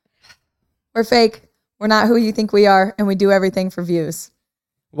We're fake. We're not who you think we are, and we do everything for views.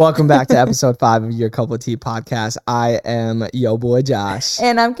 Welcome back to episode 5 of Your Cup of Tea podcast. I am yo boy Josh.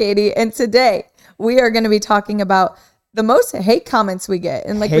 And I'm Katie. And today we are going to be talking about the most hate comments we get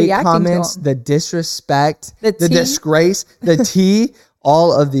and like hate reacting comments, to them. the disrespect, The the tea. disgrace, the tea,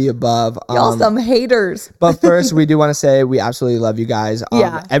 all of the above. Y'all some haters. But first, we do want to say we absolutely love you guys.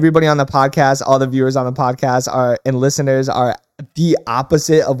 Yeah. Everybody on the podcast, all the viewers on the podcast and listeners are the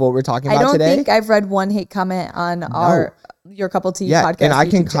opposite of what we're talking I about don't today. think I've read one hate comment on our Your Couple Tea podcast. And I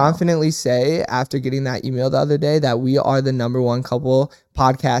can YouTube channel. confidently say after getting that email the other day that we are the number one couple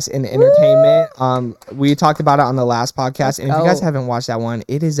podcast in entertainment. We talked about it on the last podcast. And if you guys haven't watched that one,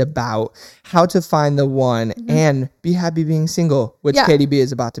 it is about how to find the one and be happy being single, which KDB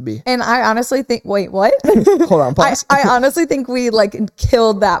is about to be. And I honestly think, wait, what? Hold on, pause. I honestly think we like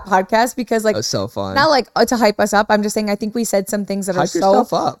killed that podcast because like It was so fun. not like to hype us up. I'm just saying I think we said some things that are Hype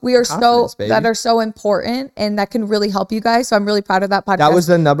yourself up. we are Confidence, baby. that are so important and that can really help you guys. So I'm really proud of that podcast. That was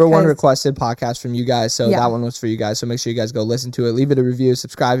the number one 'cause- requested podcast from you guys. So that one was for you guys. So make sure you guys go listen to it. Leave it a review.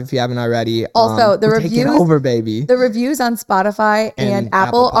 Subscribe if you haven't already. Also, the we're reviews taking over, baby. The reviews on Spotify and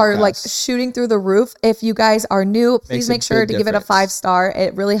Apple are like Podcasts. shooting through the roof. If you guys are new, please Makes a make sure big to give it a difference. 5-star.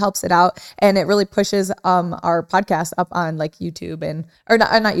 It really helps it out and it really pushes our podcast up on like YouTube and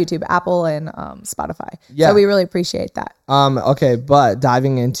not YouTube, Apple and Spotify. Yeah. So we really appreciate that. Okay, but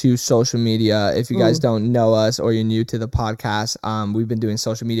diving into social media, if you guys don't know us or you're new to the podcast, we've been doing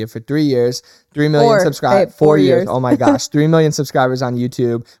social media for 3 years, 3 million subscribers, 4 years. Oh my gosh, 3 million subscribers on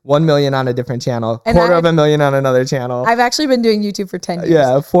YouTube, 1 million on a different channel, And quarter of a million on another channel. I've actually been doing YouTube for 10 years.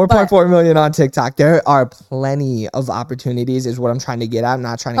 Yeah, 4.4 million on TikTok. There are plenty of opportunities, is what I'm trying to get at. I'm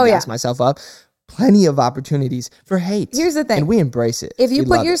not trying to gas myself up. Plenty of opportunities for hate. Here's the thing. And we embrace it. If you We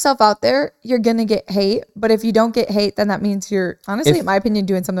put love it. yourself out there, you're going to get hate. But if you don't get hate, then that means you're, honestly, in my opinion,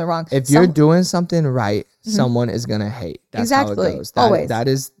 doing something wrong. If you're doing something right, someone is going to hate. That's how Exactly. it goes. Always.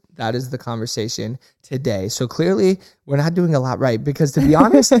 That is the conversation today. So clearly, we're not doing a lot right because, to be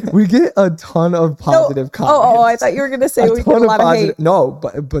honest, we get a ton of positive comments. Oh, I thought you were going to say we get a ton lot of hate. No,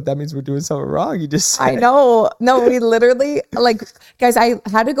 but that means we're doing something wrong. You just said. I know. No, we literally, like, guys, I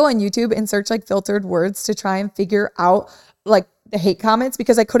had to go on YouTube and search like filtered words to try and figure out like the hate comments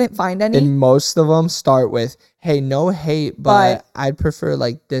because I couldn't find any. And most of them start with, "Hey, no hate, but I'd prefer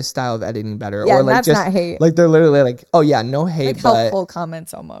like this style of editing better." Yeah, or like that's just not hate. like they're literally like, "Oh yeah, no hate, like but helpful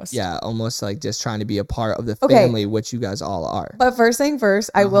comments almost. yeah, almost like just trying to be a part of the Okay. family, which you guys all are." But first thing first,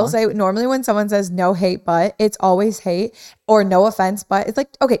 I will say normally when someone says no hate, but it's always hate or no offense, but it's like,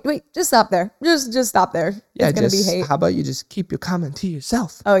 okay, wait, just stop there. Just stop there. Yeah, it's going to be just hate. how about you just keep your comment to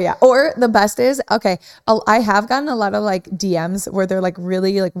yourself? Oh yeah. Or the best is, okay, I have gotten a lot of like DMs where they're like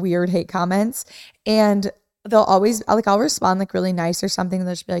really like weird hate comments and they'll always like, I'll respond like really nice or something. And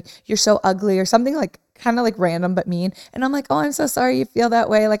they'll just be like, "You're so ugly," or something like kind of like random but mean. And I'm like, "Oh, I'm so sorry you feel that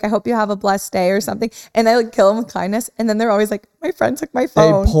way. Like, I hope you have a blessed day," or something. And I like kill them with kindness. And then they're always like, "My friend took my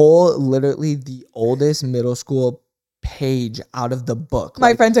phone. They pull literally the oldest middle school page out of the book. My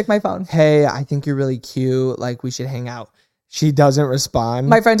Like, friend took my phone. "Hey, I think you're really cute. Like, we should hang out." She doesn't respond.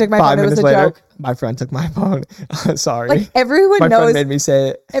 My friend took my 5 phone. It was minutes a later, joke. my friend took my phone. Sorry. Like everyone my friend knows. made me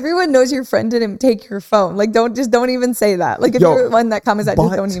say it. Everyone knows your friend didn't take your phone. Like, don't even say that. Like, if Yo, you're one that comments that, just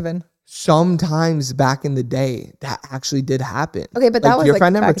but- don't even. Sometimes back in the day, that actually did happen. Okay, but that was, your like,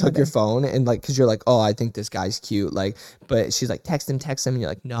 friend never back in the took your day. phone and like, cause you're like, "Oh, I think this guy's cute." Like, but she's like, text him, and you're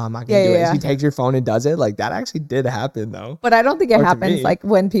like, "No, I'm not gonna do it." yeah. She takes your phone and does it. Like, that actually did happen though. But I don't think it Or to happens me. like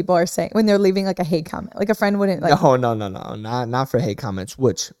when people are saying when they're leaving like a hate comment. Like a friend wouldn't like No, not for hate comments.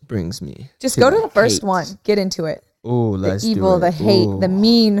 Which brings me just go to the first hate. one. Get into it. Ooh, The let's evil, do it. the hate, the Ooh,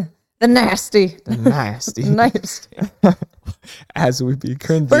 mean, the nasty. the nasty. Nice. As we be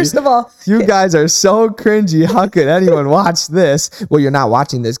cringy. First of all, You guys are so cringy. How could anyone watch this? Well, you're not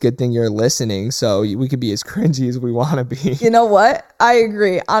watching this. Good thing you're listening. So we could be as cringy as we want to be. you know what? I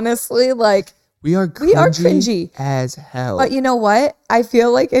agree. Honestly, like, We are cringy. as hell. but you know what? I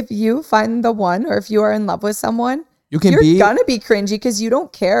feel like if you find the one or if you are in love with someone, you can you're be. gonna be cringy because you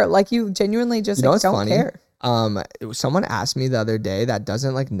don't care. Like, you genuinely just You know like, what's don't funny? care. Someone asked me the other day that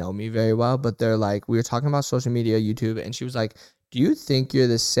doesn't like know me very well, but they're like, we were talking about social media, YouTube, and she was like, "Do you think you're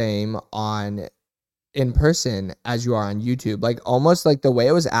the same in person as you are on YouTube?" Like, almost like the way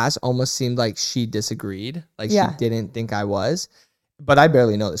it was asked almost seemed like she disagreed. Like, Yeah. she didn't think I was. But I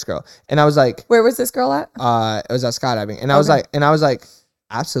barely know this girl. And I was like, Where was this girl at? it was at skydiving. And I was like,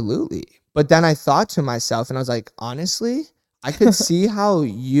 absolutely. But then I thought to myself and I was like, honestly, I could see how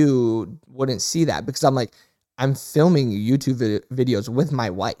you wouldn't see that because I'm like, I'm filming YouTube videos with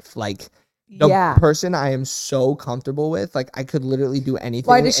my wife. Like, The Yeah. person I am so comfortable with, like I could literally do anything.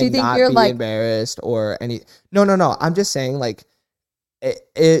 Why does she and think not you're, be like- embarrassed or any? No. I'm just saying, like,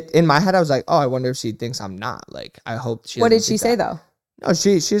 it in my head, I was like, oh, I wonder if she thinks I'm not. Like, I hope she. What doesn't did she think say that. though? No,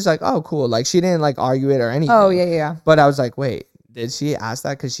 she's like, oh, cool. Like, she didn't like argue it or anything. Oh yeah. But I was like, wait, did she ask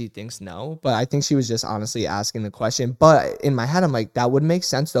that because she thinks no? But I think she was just honestly asking the question. But in my head, I'm like, that would make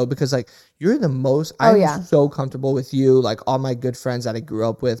sense though, because like you're the most, I'm yeah. so comfortable with you. Like all my good friends that I grew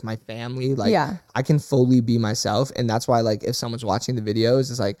up with, my family, like Yeah. I can fully be myself. And that's why like if someone's watching the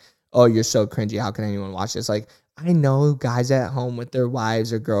videos, it's like, oh, you're so cringy. How can anyone watch this? Like I know guys at home with their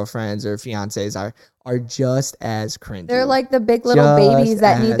wives or girlfriends or fiancés are just as cringy. They're like the big little Just babies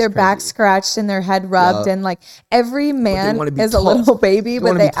that need as their back cringy. scratched and their head rubbed. Yup. And like every man wanna be is a tough. little baby, They but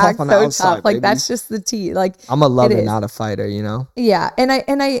wanna they be tough act on the so outside, tough. Like baby. that's just the tea. Like I'm a lover, is. not a fighter, you know? yeah. And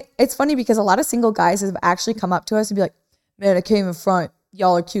I it's funny because a lot of single guys have actually come up to us and be like, man, I came in front.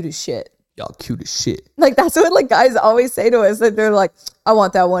 Y'all are cute as shit. Y'all cute as shit. Like that's what like guys always say to us, that they're like, I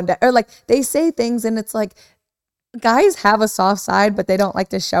want that one day. Or like they say things and it's like guys have a soft side, but they don't like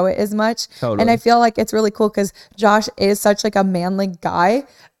to show it as much. Totally. And I feel like it's really cool because Josh is such like a manly guy,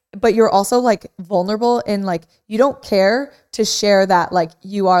 but you're also like vulnerable and like you don't care to share that like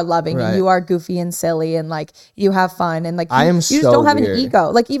you are loving Right. and you are goofy and silly and like you have fun and like I am you just so don't have weird. an ego.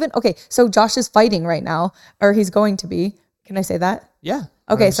 Like even okay, so Josh is fighting right now, or he's going to be. Can I say that? Yeah.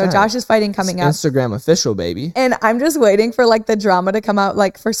 Okay, so 100%. Josh is fighting coming up. Instagram official, baby. And I'm just waiting for like the drama to come out,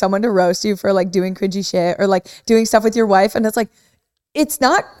 like for someone to roast you for like doing cringy shit or like doing stuff with your wife. And it's like, it's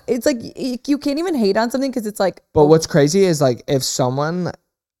not, it's like, you can't even hate on something because it's like, But what's crazy is like if someone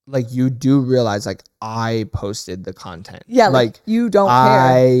like you do realize like I posted the content. yeah, like you don't care.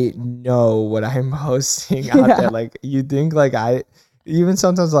 I know what I'm posting out Yeah. there. Like you think like I even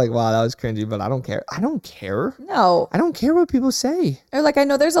sometimes like, wow, that was cringy, but I don't care. I don't care. No. I don't care what people say. Or like, I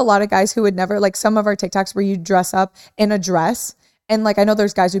know there's a lot of guys who would never, like some of our TikToks where you dress up in a dress. And like, I know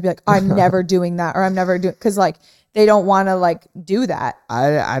there's guys who'd be like, I'm never doing that. Or I'm never doing, cause like they don't want to like do that.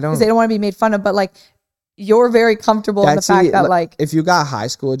 I don't. Cause they don't want to be made fun of. But like, you're very comfortable in the fact that like, if you got high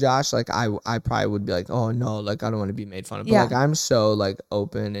school Josh, like I probably would be like, oh no, like I don't want to be made fun of. But Yeah. like I'm so like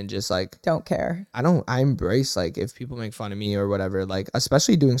open and just like don't care. I embrace like if people make fun of me or whatever, like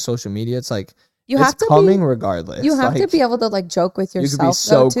especially doing social media, it's like You it's have to coming be, regardless. you have to Like, be able to like joke with you yourself could be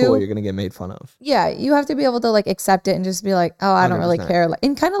so though, too. cool, you're gonna get made fun of. Yeah, you have to be able to like accept it and just be like, oh, I don't really 100%. care. Like,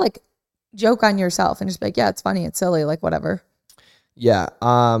 and kind of like joke on yourself and just be like, yeah, it's funny, it's silly, like whatever. Yeah.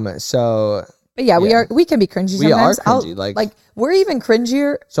 So But yeah, Yeah. we can be cringy We are sometimes. I'll- cringy, like- like we're even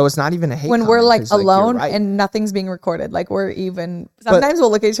cringier so it's not even a hate when we're comment, like 'cause, you're alone right. and nothing's being recorded. Like we're even sometimes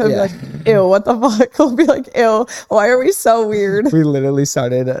we'll look at each other yeah. and be like, ew, what the fuck? We'll be like, ew, why are we so weird? we literally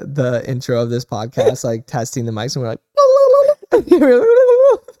started the intro of this podcast like testing the mics and we're like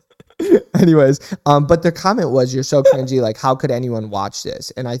anyways, but the comment was, you're so cringy, like how could anyone watch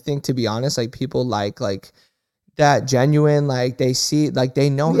this? And I think to be honest, like people like that genuine, like they see, like they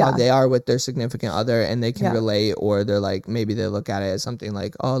know how Yeah. they are with their significant other and they can Yeah. relate, or they're like, maybe they look at it as something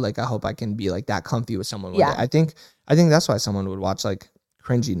like, oh, like I hope I can be like that comfy with someone one Yeah. day. I think that's why someone would watch like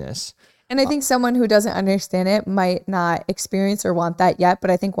cringiness. And I think someone who doesn't understand it might not experience or want that yet,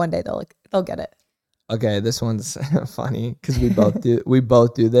 but I think one day they'll get it. Okay, this one's funny because we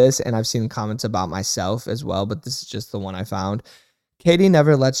both do this, and I've seen comments about myself as well, but this is just the one I found. Katie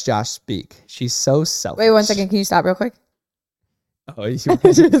never lets Josh speak. She's so selfish. Wait 1 second, can you stop real quick? Oh, you,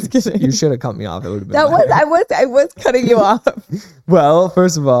 Just kidding. you should have cut me off. It would have been That was better. I was cutting you off. Well,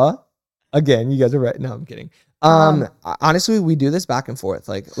 first of all, again, you guys are right. No, I'm kidding. Honestly, we do this back and forth.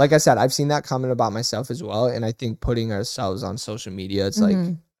 Like I said, I've seen that comment about myself as well, and I think putting ourselves on social media, it's like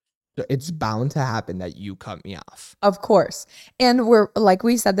it's bound to happen that you cut me off. Of course. And we're like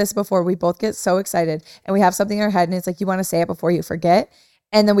we said this before, we both get so excited and we have something in our head and it's like you want to say it before you forget.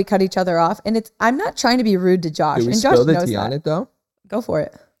 And then we cut each other off. And I'm not trying to be rude to Josh. Did we And Josh spill the knows tea on that. it though? Go for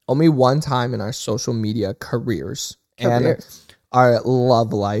it. Only one time in our social media careers and Careers. our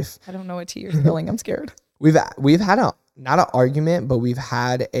love life, I don't know what tea you're spilling. I'm scared. we've had a not an argument, but we've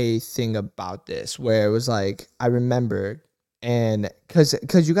had a thing about this where it was like, I remember, and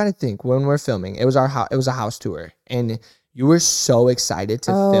because you got to think, when we're filming, it was a house tour, and you were so excited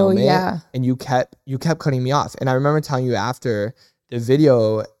to film it, yeah. and you kept cutting me off. And I remember telling you after the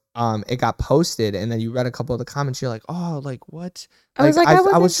video, it got posted, and then you read a couple of the comments. You're like, oh, like what? I was like, I I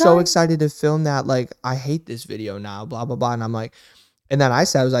was wasn't so trying. excited to film that. Like, I hate this video now, blah blah blah. And I'm like, and then I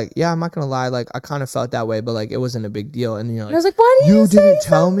said, I was like, yeah, I'm not gonna lie, like I kind of felt that way, but like it wasn't a big deal. And you're And I was like, like, why do you didn't say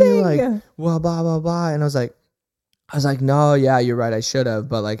tell me, something? like, well, blah blah blah. And I was like, no, yeah, you're right, I should have,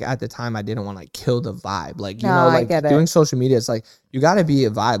 but like at the time I didn't want to like kill the vibe. Like, you No, know, I like get it. doing social media, it's like you got to be a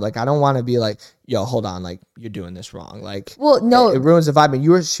vibe. Like, I don't want to be like, yo, hold on, like, you're doing this wrong. Like, Well, no. it ruins the vibe.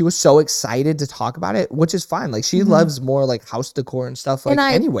 And she was so excited to talk about it, which is fine. Like, she loves more like house decor and stuff. Like,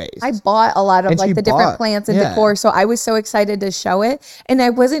 anyways, I bought a lot of And like she the different bought- plants and yeah. decor, so I was so excited to show it. And I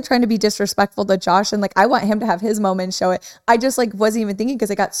wasn't trying to be disrespectful to Josh, and like I want him to have his moment and show it. I just like wasn't even thinking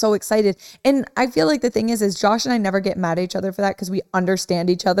because I got so excited. And I feel like the thing is Josh and I never get mad at each other for that because we understand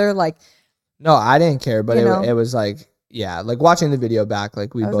each other. Like, no, I didn't care, but You know? it was like, yeah, like watching the video back,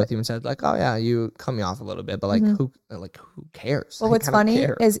 like we I was both even said like, oh yeah, you cut me off a little bit, but like who cares? well, Like, what's I don't funny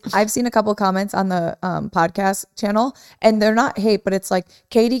care. is I've seen a couple comments on the podcast channel, and they're not hate, but it's like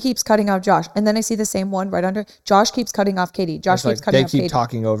Katie keeps cutting off Josh, and then I see the same one right under Josh keeps cutting off Katie. Josh It's keeps like cutting they off keep Katie.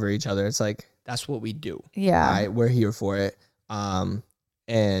 talking over each other. It's like that's what we do. Yeah. All right, we're here for it.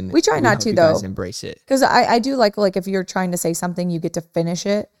 And We try not hope to, you guys though. embrace it. Because I do like if you're trying to say something, you get to finish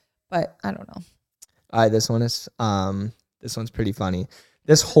it, but I don't know. All right, this one's pretty funny.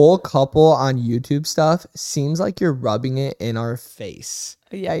 This whole couple on YouTube stuff seems like you're rubbing it in our face.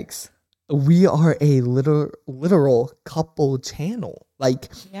 Yikes. We are a literal couple channel. Like,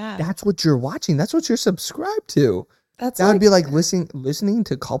 Yeah. that's what you're watching. That's what you're subscribed to. That's That would be like listening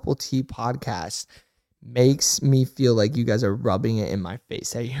to Couple Tea podcast makes me feel like you guys are rubbing it in my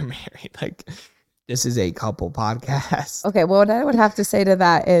face that you're married. Like, this is a couple podcast. okay. Well, what I would have to say to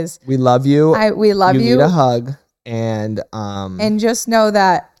that is We love you. we love you you. need a hug. And Just know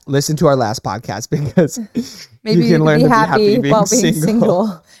that listen to our last podcast because maybe you can learn be to happy being while being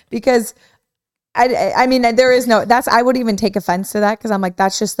single. Because I mean, there is I would even take offense to that because I'm like,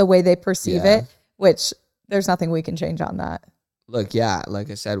 that's just the way they perceive Yeah. it, which there's nothing we can change on that. Look, yeah,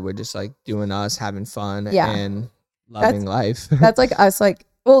 like I said, we're just like doing us, having fun, Yeah. and loving life. That's like us, like,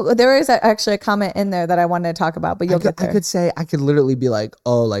 well, there is actually a comment in there that I wanted to talk about, but you'll get there. I could literally be like,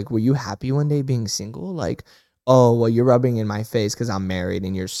 oh, like, were you happy one day being single? Like, oh, well, you're rubbing in my face because I'm married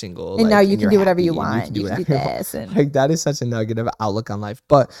and you're single. and like, now you can you're do whatever you happy and want. You can do whatever you want. this. And Like, that is such a negative outlook on life.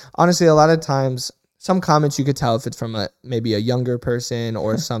 But honestly, a lot of times, some comments you could tell if it's from maybe a younger person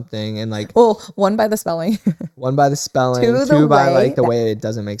or something, and like well, one by the spelling. one by the spelling, Two, the two by way like the that- way it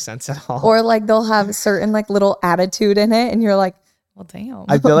doesn't make sense at all. Or like they'll have certain like little attitude in it, and you're like, well, damn.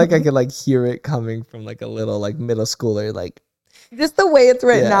 I feel like I could like hear it coming from like a little like middle schooler, like. Just the way it's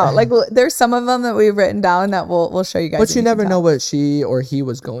written Yeah. out. Like there's some of them that we've written down that we'll show you guys. But and you can never tell. know what she or he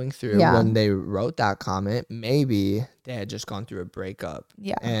was going through Yeah. when they wrote that comment. Maybe they had just gone through a breakup.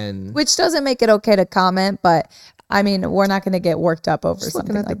 Yeah. And Which doesn't make it okay to comment, but I mean, we're not going to get worked up over just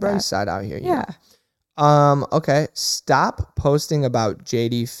something looking at the like bright that. side out here. Yeah. Okay. Stop posting about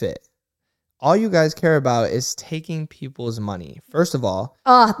JD Fit. All you guys care about is taking people's money. First of all,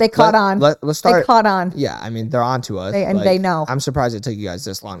 Oh, they caught on. Let's They start. caught on. Yeah, I mean they're on to us. They know. I'm surprised it took you guys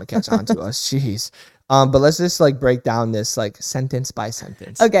this long to catch on to us. Jeez. But let's just like break down this like sentence by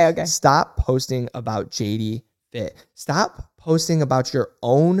sentence. Okay. Stop posting about JD Fit. Stop posting about your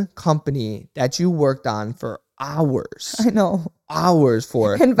own company that you worked on for hours. I know. Hours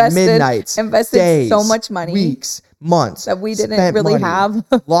for Invested midnights, invested days, so much money weeks, months that we didn't spent really money,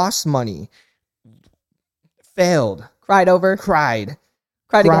 have. lost money, failed, Cried over. cried,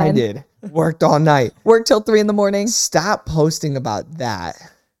 Cried again. grinded, worked all night. Worked till 3 a.m. Stop posting about that.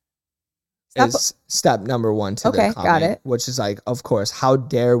 Stop- Is step number one to Okay, the got comment, it. which is like, of course, how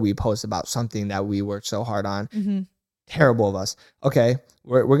dare we post about something that we worked so hard on? Mhm. Terrible of us. Okay,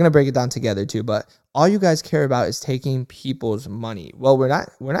 we're gonna break it down together too, but all you guys care about is taking people's money. Well, we're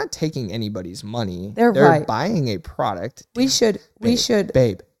not taking anybody's money. They're right. buying a product. We should.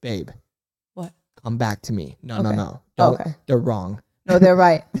 Babe. What? Come back to me. No. Okay. Don't. Okay. They're wrong. No, they're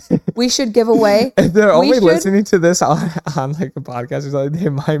right. We should give away. If they're We only should- listening to this on like a podcast or something, they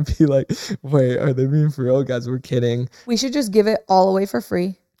might be like, wait, are they being for real? Guys, we're kidding. We should just give it all away for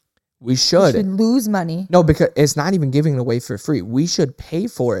free. We We should. should lose money. No, because it's not even giving it away for free. We should pay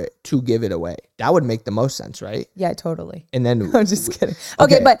for it to give it away. That would make the most sense, right? Yeah, totally. And then I'm just kidding.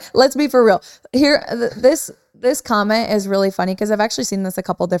 Okay, Okay. but let's be for real. Here, this comment is really funny because I've actually seen this a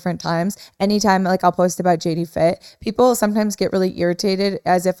couple different times. Anytime like I'll post about JD Fit, people sometimes get really irritated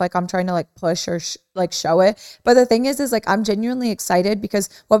as if like I'm trying to like push or like show it. But the thing is like I'm genuinely excited because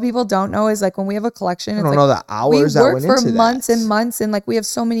what people don't know is like when we have a collection, I it's don't like know the hours we that work went for into months that. and months, and like we have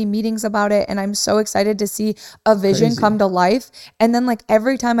so many meetings about it, and I'm so excited to see a vision Crazy. come to life. And then like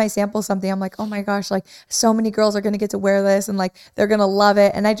every time I sample something, I'm like, oh my gosh, like so many girls are gonna get to wear this, and like they're gonna love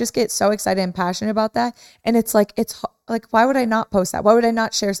it, and I just get so excited and passionate about that. And it's like why would I not post that? Why would I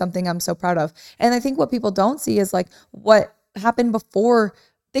not share something I'm so proud of? And I think what people don't see is like what happened before,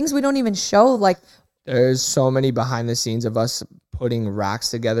 things we don't even show, like There's so many behind the scenes of us putting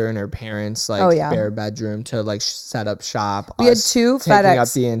racks together in her parents' like spare bedroom to like set up shop. We had 2 taking FedEx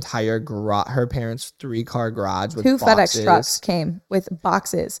up the entire garage, her parents' 3-car garage with 2 boxes. FedEx trucks came with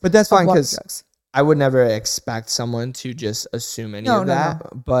boxes. But that's fine because I would never expect someone to just assume any of that.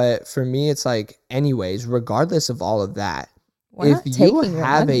 No. But for me, it's like, anyways, regardless of all of that, if you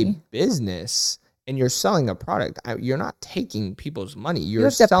have a business and you're selling a product, you're not taking people's money. You're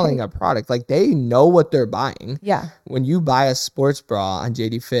selling a product. Like, they know what they're buying. Yeah. When you buy a sports bra on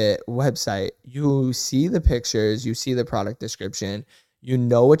JD Fit website, you see the pictures, you see the product description, you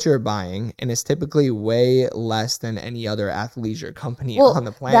know what you're buying, and it's typically way less than any other athleisure company on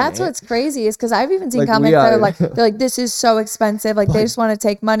the planet. That's what's crazy is because I've even seen comments that are like, they're like, this is so expensive. Like, they just want to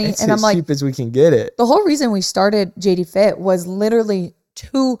take money. And I'm like, cheap as we can get it. The whole reason we started JD Fit was literally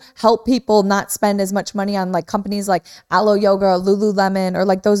to help people not spend as much money on like companies like Alo Yoga or Lululemon or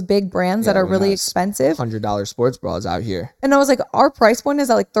like those big brands that are really expensive. $100 sports bras out here. And I was like, our price point is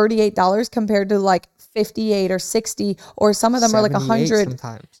at like $38 compared to like 58 or 60, or some of them are like 100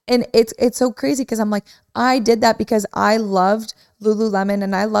 sometimes. And it's so crazy because I'm like, I did that because I loved Lululemon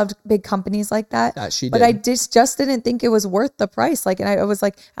and I loved big companies like that. But I just didn't think it was worth the price. Like, and I was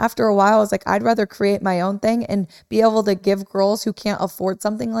like, after a while, I was like, I'd rather create my own thing and be able to give girls who can't afford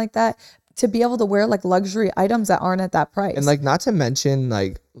something like that to be able to wear like luxury items that aren't at that price. And like, not to mention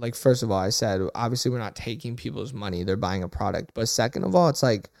like first of all, I said, obviously we're not taking people's money. They're buying a product. But second of all, it's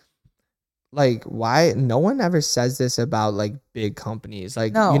like why no one ever says this about like big companies,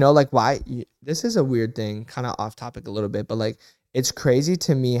 like, no. You know, like why this is a weird thing, kind of off topic a little bit, but like, it's crazy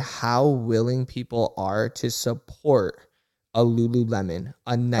to me how willing people are to support a Lululemon,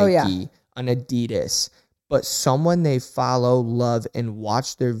 a Nike, an Adidas, but someone they follow, love, and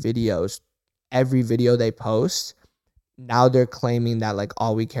watch their videos, every video they post, now they're claiming that like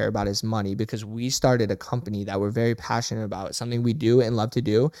all we care about is money because we started a company that we're very passionate about, something we do and love to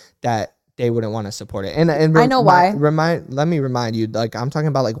do, that they wouldn't want to support it. And I know why. Let me remind you, like, I'm talking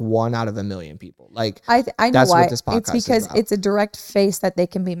about like 1 out of a million people. Like, I know that's why. What this podcast it's because it's a direct face that they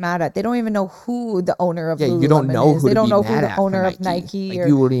can be mad at. They don't even know who the owner of Lululemon you don't know is. Who they don't know who the owner of Nike like, or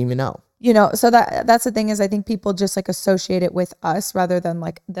you wouldn't even know. You know, so that's the thing is I think people just like associate it with us rather than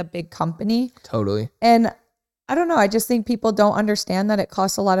like the big company. Totally. And I don't know. I just think people don't understand that it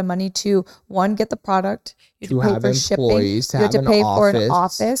costs a lot of money to, one, get the product. You have to pay for shipping. You have to pay for an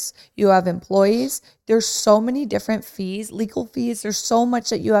office. You have employees. There's so many different fees, legal fees. There's so much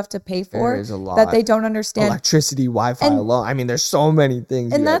that you have to pay for that they don't understand. Electricity, Wi-Fi alone. I mean, there's so many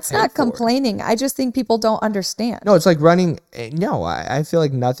things. And that's not complaining. I just think people don't understand. No, it's like running. No, I feel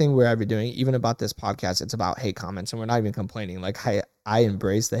like nothing we're ever doing, even about this podcast, it's about hate comments. And we're not even complaining. Like, I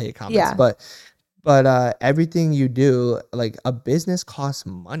embrace the hate comments. Yeah. But everything you do, like a business costs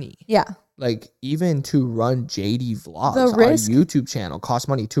money. Yeah. Like even to run JD Vlogs, our YouTube channel costs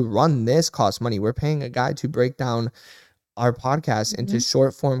money. To run this costs money. We're paying a guy to break down our podcast into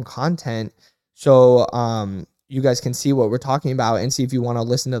short form content. So you guys can see what we're talking about and see if you want to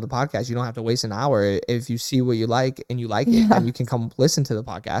listen to the podcast. You don't have to waste an hour. If you see what you like and you like it, then you can come listen to the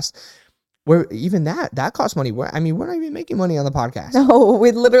podcast. Where even that costs money. We're not even making money on the podcast. No,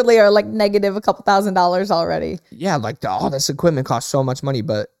 we literally are like negative a couple $1,000s already. Yeah, like all this equipment costs so much money,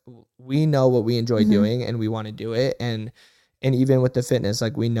 but we know what we enjoy doing and we want to do it. And even with the fitness,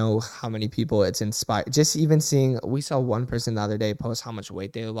 like we know how many people it's inspired. Just even seeing, we saw one person the other day post how much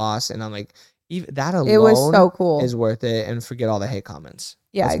weight they lost, and I'm like, even that alone, it was so cool, is worth it. And forget all the hate comments.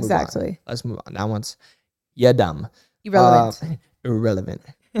 Yeah, exactly. Let's move on. That one's dumb, irrelevant.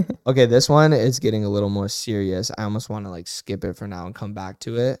 Okay, this one is getting a little more serious. I almost want to like skip it for now and come back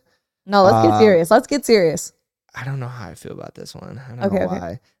to it. No, let's get serious. Let's get serious. I don't know how I feel about this one. I don't know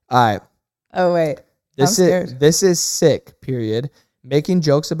why. All right. Oh wait. This is sick, period. Making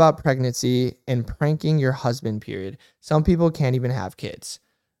jokes about pregnancy and pranking your husband, period. Some people can't even have kids.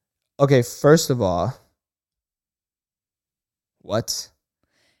 Okay, first of all, what?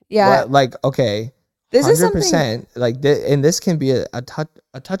 Yeah. Like, okay. This 100%, is something like, and this can be a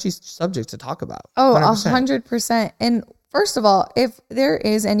touchy subject to talk about. Oh, 100%. And first of all, if there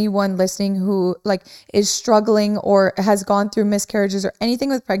is anyone listening who like is struggling or has gone through miscarriages or anything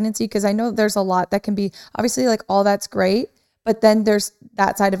with pregnancy, because I know there's a lot that can be, obviously like all that's great, but then there's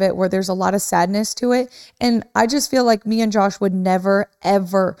that side of it where there's a lot of sadness to it. And I just feel like me and Josh would never,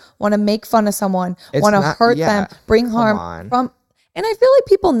 ever want to make fun of someone, want to hurt them, bring harm from. And I feel like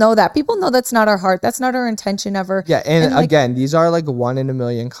people know that. People know that's not our heart. That's not our intention ever. Yeah, and like, again, these are like 1 in a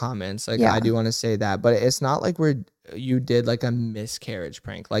million comments. Like, I do want to say that. But it's not like you did like a miscarriage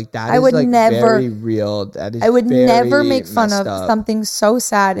prank. Like, that is never, very real. That is I would never make fun of something so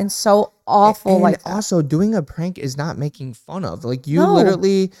sad and so awful And like that. also, doing a prank is not making fun of. Like, you No.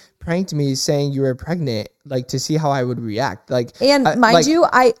 literally pranked me saying you were pregnant, like, to see how I would react. Like, And mind like, you,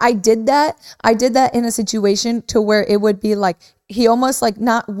 I did that. I did that in a situation to where it would be like, he almost like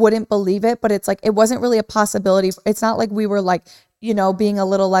not wouldn't believe it, but it's like, it wasn't really a possibility. It's not like we were like, you know, being a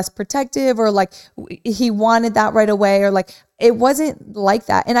little less protective or like he wanted that right away or like, it wasn't like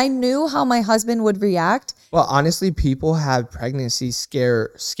that. And I knew how my husband would react. well, honestly, people have pregnancy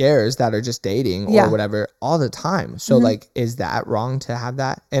scares that are just dating or Yeah. whatever all the time. So, like, is that wrong to have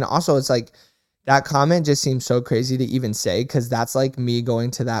that? And also, it's like, that comment just seems so crazy to even say, because that's like me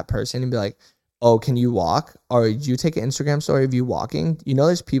going to that person and be like, oh, can you walk? Or do you take an Instagram story of you walking? You know,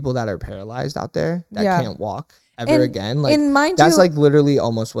 there's people that are paralyzed out there that Yeah. can't walk ever And- again. Like, and mind that's you- like literally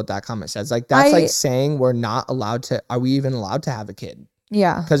almost what that comment says. Like, that's I- like saying we're not allowed to, are we even allowed to have a kid?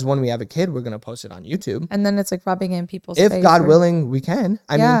 Yeah. Because when we have a kid, we're going to post it on YouTube. And then it's like rubbing in people's If face God or- willing, we can.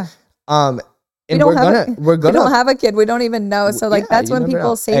 I Yeah. mean, We and don't we're have gonna, we don't have a kid. We don't even know. So like, yeah, that's you when never people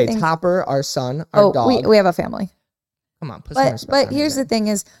know. say Hey, things. Topper, our son, our dog. We have a family. Come on, put some respect But on his here's the name. thing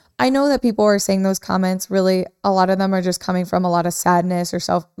is, I know that people are saying those comments, really, a lot of them are just coming from a lot of sadness or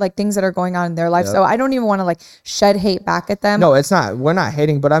like things that are going on in their life. Yep. So I don't even want to like shed hate back at them. No, it's not. We're not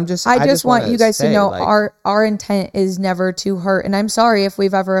hating, but I just want wanna you guys to say, know like, our intent is never to hurt. And I'm sorry if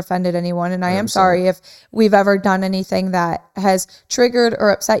we've ever offended anyone. And I am 100%. sorry if we've ever done anything that has triggered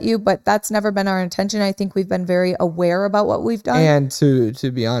or upset you, but that's never been our intention. I think we've been very aware about what we've done. And to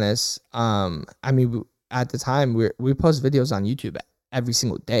be honest, I mean, at the time we post videos on YouTube every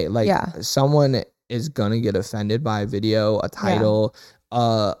single day. Like, Yeah. someone is gonna get offended by a video, a title,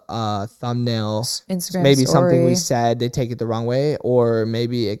 a thumbnail, Instagram maybe something we story. said, they take it the wrong way, or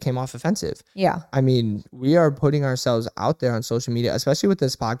maybe it came off offensive. Yeah. I mean, we are putting ourselves out there on social media, especially with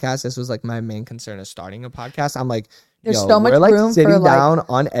this podcast. This was like my main concern of starting a podcast. I'm like, There's yo, so much we're like room for, sitting like- down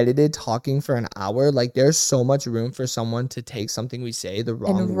unedited talking for an hour. Like, there's so much room for someone to take something we say the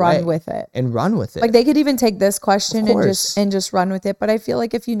wrong And run way with it. and run with it. Like they could even take this question Of and just run with it. But I feel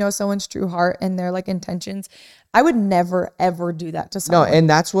like if you know someone's true heart and their like intentions, I would never ever do that to No, someone. and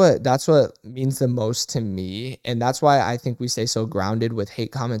that's what means the most to me. And that's why I think we stay so grounded with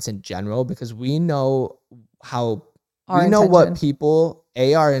hate comments in general, because we know how Our we know what intention. people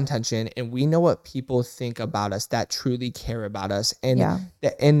our intention, and we know what people think about us that truly care about us and Yeah.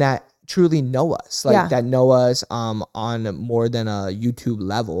 that truly know us, like Yeah. that know us on more than a YouTube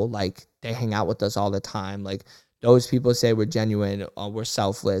level. Like, they hang out with us all the time. Like, those people say we're genuine, we're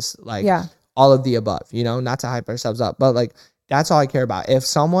selfless, like Yeah. all of the above, you know, not to hype ourselves up, but like, that's all I care about. If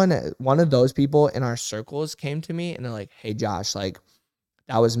one of those people in our circles came to me and they're like, hey Josh, like,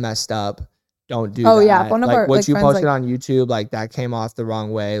 that was messed up, don't do Oh, that. yeah, one of like, our, what like, you friends, posted like- on YouTube, like, that came off the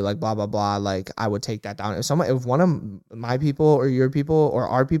wrong way, like, blah blah blah, like, I would take that down. If one of my people or your people or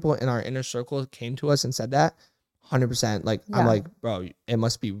our people in our inner circle came to us and said that, 100%, like, I'm Yeah. like, bro, it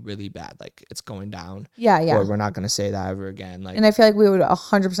must be really bad, like, it's going down, Yeah. Yeah. or we're not gonna say that ever again. Like, And I feel like we would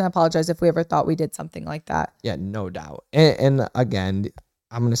 100% apologize if we ever thought we did something like that. yeah, no doubt. And again,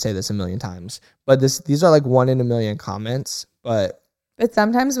 I'm gonna say this a million times, but these are like 1 in a million comments. But But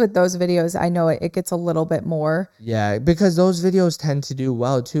sometimes with those videos, I know it gets a little bit more. yeah, because those videos tend to do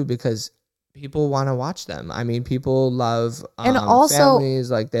well too, because people want to watch them. I mean, people love And also- families,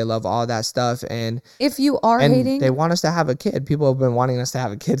 like, they love all that stuff, and If you are and hating, they want us to have a kid. People have been wanting us to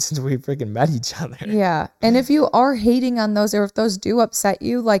have a kid since we freaking met each other. yeah. And if you are hating on those, or if those do upset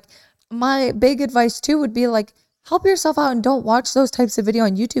you, like my big advice too would be like, help yourself out and don't watch those types of video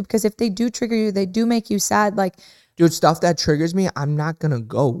on YouTube, because if they do trigger you, they do make you sad. Like, Dude, stuff that triggers me, I'm not gonna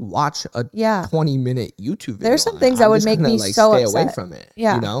go watch a yeah. 20-minute YouTube video. There's some on it. things that I'm would just make gonna, me like, so stay away upset. from it.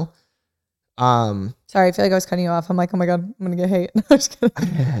 Yeah. You know? Sorry, I feel like I was cutting you off. I'm like, oh my God, I'm going to get hate. I'm just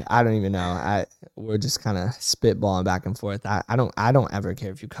kidding. I don't even know. We're just kind of spitballing back and forth. I don't ever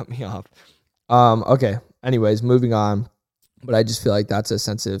care if you cut me off. Okay. Anyways, moving on. But I just feel like that's a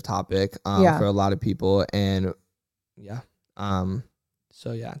sensitive topic Yeah. for a lot of people, and yeah.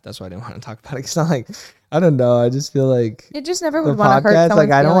 So yeah, that's why I didn't want to talk about it. It's not like, I don't know. I just feel like It just never the would want to hurt podcast, someone's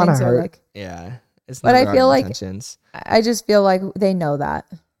like, I don't want to feelings or, hurt. like, Yeah, it's But never I feel our like- intentions. I just feel like they know that.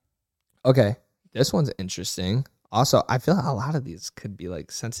 Okay, this one's interesting. Also, I feel like a lot of these could be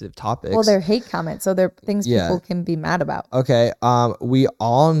like sensitive topics. Well, they're hate comments, so they're things Yeah. people can be mad about. Okay, we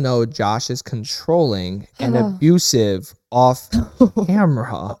all know Josh is controlling and abusive off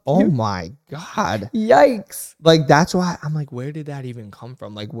camera. Oh my God. Yikes. Like, that's why I'm like, where did that even come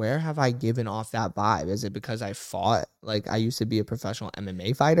from? Like, where have I given off that vibe? Is it because I fought? Like, I used to be a professional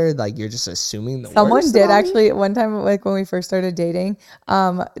MMA fighter? Like, you're just assuming the Someone worst did about me? actually one time, like when we first started dating,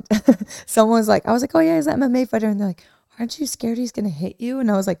 someone was like, I was like, oh yeah, he's an MMA fighter. And they're like, aren't you scared he's going to hit you?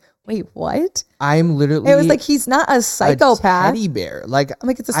 And I was like, wait, what? I'm literally. It was like, he's not a psychopath. A teddy bear. Like, I'm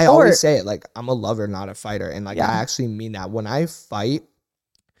like, it's a I sport. always say it, like, I'm a lover, not a fighter. And like, Yeah. I actually mean that. When I fight,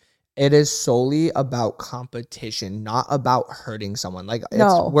 it is solely about competition, not about hurting someone. Like,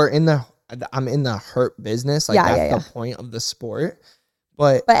 No. I'm in the hurt business. Like, Yeah, that's the point of the sport.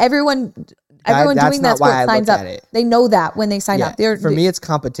 But everyone that's doing that not why sport I signs look up. at it. They know that when they sign up. For me, it's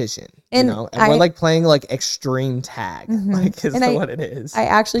competition. And you know, and we're like playing like extreme tag. Like, is what it is. I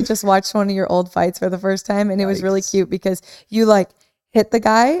actually just watched one of your old fights for the first time, and it was really Yikes. cute because you like hit the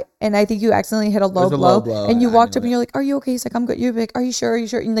guy, and I think you accidentally hit a low was a blow, low blow, and you I walked knew up and you're like, "Are you okay?" He's like, "I'm good." You're like, "Are you sure? Are you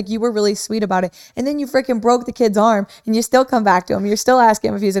sure?" And like you were really sweet about it, and then you freaking broke the kid's arm, and you still come back to him. You're still asking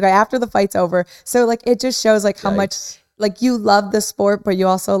him if he's okay after the fight's over. So like it just shows like how much Yikes. like you love the sport, but you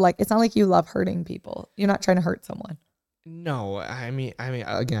also like it's not like you love hurting people. You're not trying to hurt someone. No, I mean,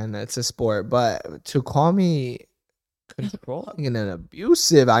 again, it's a sport, but to call me controlling and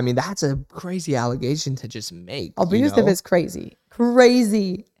abusive, I mean, that's a crazy allegation to just make. Abusive is crazy.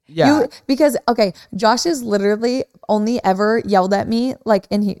 Yeah. Because okay, Josh has literally only ever yelled at me like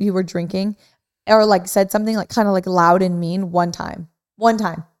you were drinking or like said something like kind of like loud and mean one time.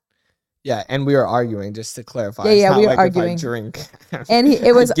 Yeah, and we were arguing, just to clarify. Yeah, It's not we were like arguing. If I drink, And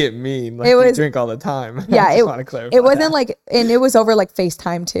it was I get mean. Like, it we was- drink all the time. Yeah, I just want to clarify. it wasn't that. like, and it was over like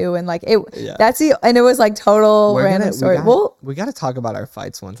FaceTime too, and like it. Yeah. And it was like total We're random gonna- story. we got to talk about our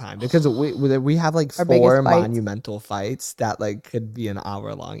fights one time because we have like Our biggest 4 fights. monumental fights that like could be an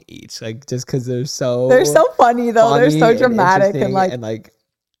hour long each. Like, just because they're they're so funny though. They're funny so and dramatic and interesting, like.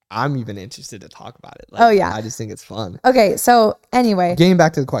 I'm even interested to talk about it. Like, Oh, yeah. I just think it's fun. Okay, so anyway, Getting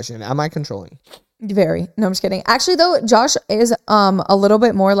back to the question, am I controlling? very. No, I'm just kidding. Actually, though, Josh is a little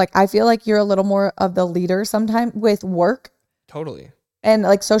bit more like I feel like you're a little more of the leader sometimes with work Totally. and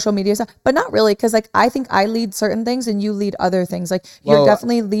like social media stuff, but not really because like I think I lead certain things and you lead other things. Like you're Well,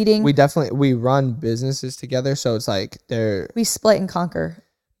 definitely leading. We run businesses together, so it's like We split and conquer.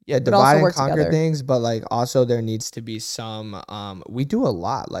 divide also and work conquer together. things, but like also there needs to be some we do a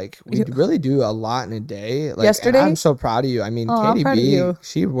lot. Like we really do a lot in a day. Like, and Yesterday? I'm so proud of you. I mean, Oh, I'm Katie proud of B, you.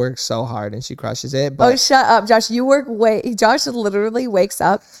 she works so hard and she crushes it. Oh, But shut up, Josh. Josh literally wakes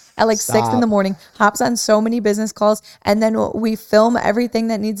up at like 6 Stop. a.m, hops on so many business calls, and then we film everything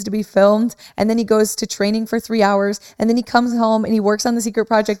that needs to be filmed. And then he goes to training for 3 hours, and then he comes home and he works on the secret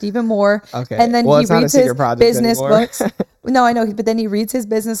project even more. Okay. And then Well, he it's not a reads his secret project business anymore. books. No, I know, but then he reads his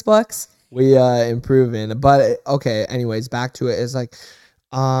business books. we improving. But okay, anyways, back to it. Is like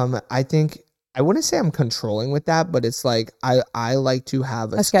I think I wouldn't say I'm controlling with that, but it's like I like to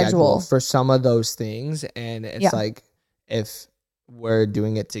have a schedule schedule. for some of those things, and it's Yeah. like if we're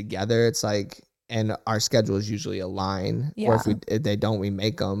doing it together, it's like, and our schedules usually align. Or if they don't, we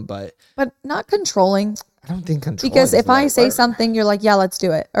make them. But But not controlling. I don't think control. Because if I say something, you're like, yeah, let's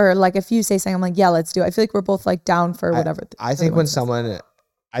do it. Or like if you say something, I'm like, yeah, let's do it. I feel like we're both like down for whatever. I think when someone,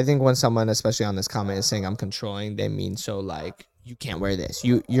 especially on this comment, is saying I'm controlling, they mean so like you can't wear this.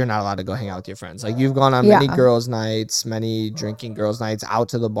 You're not allowed to go hang out with your friends. Like you've gone on many Yeah. girls' nights, many drinking girls' nights, out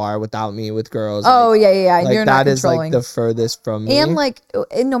to the bar without me with girls. Oh, like, yeah. like You're not that is controlling. like the furthest from me. And like,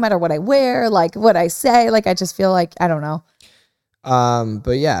 no matter what I wear, like what I say, like I just feel like I don't know.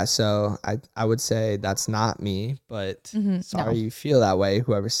 But yeah, so I would say that's not me, but sorry no. you feel that way,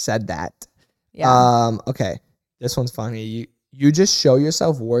 whoever said that. Yeah. Okay, this one's funny. You just show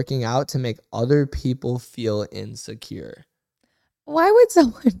yourself working out to make other people feel insecure. Why would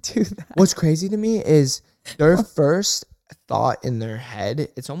someone do that? What's crazy to me is their first thought in their head,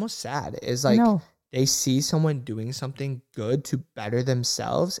 it's almost sad, is like No. they see someone doing something good to better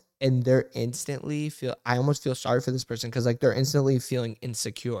themselves and they're instantly I almost feel sorry for this person because like they're instantly feeling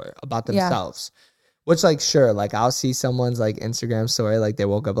insecure about Yeah. themselves. Which like sure, like I'll see someone's like Instagram story, like they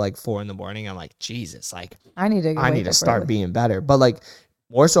woke up like 4 a.m. I'm like, Jesus, like I need to. I need to start being better. But like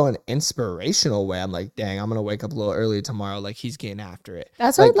more so an inspirational way. I'm like, dang, I'm gonna wake up a little early tomorrow. Like he's getting after it.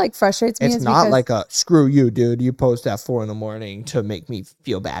 That's what like frustrates me. It's is not because like a screw you, dude. You post at 4 a.m. to make me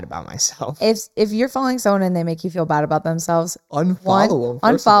feel bad about myself. if you're following someone and they make you feel bad about themselves, Unfollow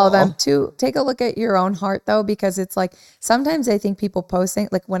them. unfollow them. Two, take a look at your own heart though, because it's like sometimes I think people posting,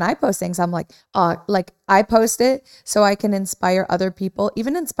 like when I post things, I'm like I post it so I can inspire other people,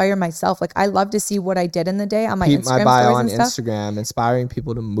 even inspire myself. Like I love to see what I did in the day on my Keep Instagram my bio stories on and stuff. Instagram, inspiring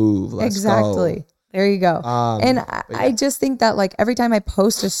people to move. Let's Exactly. go. There you go. And but I just think that like every time I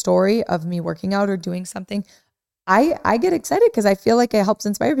post a story of me working out or doing something, I get excited because I feel like it helps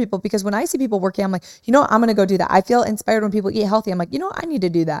inspire people. Because when I see people working, I'm like, I'm going to go do that. I feel inspired when people eat healthy. I'm like, I need to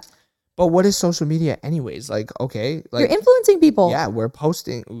do that. But what is social media anyways? Like, okay, like, You're influencing people. yeah, we're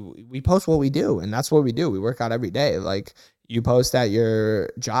posting, we post what we do, and that's what we do. We work out every day. Like, you post at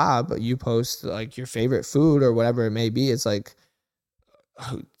your job, you post like your favorite food or whatever it may be. It's like,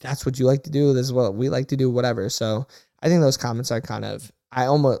 oh, that's what you like to do. This is what we like to do, whatever. So I think those comments are kind of, I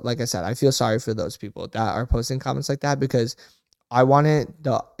almost, like I said, I feel sorry for those people that are posting comments like that, because I want it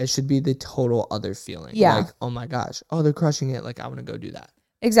should be the total other feeling. Yeah. Like, oh my gosh, oh, they're crushing it. Like, I want to go do that.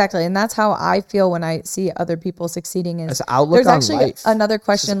 Exactly. And that's how I feel when I see other people succeeding. It's outlook There's on actually life. another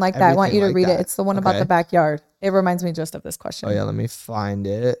question like that. I want you to everything like read it. that. It's the one about Okay. the backyard. It reminds me just of this question. Oh yeah, let me find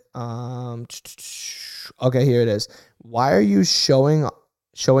it. Okay, here it is. Why are you showing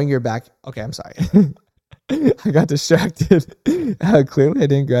your back? Okay, I'm sorry. I got distracted. Clearly, I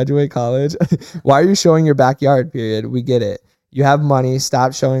didn't graduate college. Why are you showing your backyard? Period. We get it. You have money.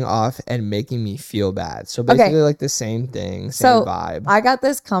 Stop showing off and making me feel bad. So basically, like the same thing, same vibe. I got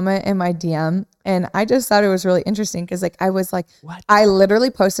this comment in my DM, and I just thought it was really interesting because, like, I was like, What? I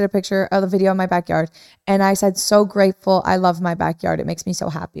literally posted a picture of the video of my backyard, and I said, "So grateful. I love my backyard. It makes me so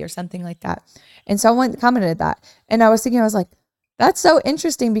happy," or something like that. And someone commented that, and I was thinking, I was like, that's so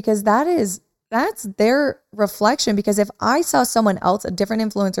interesting because that's their reflection. Because if I saw someone else, a different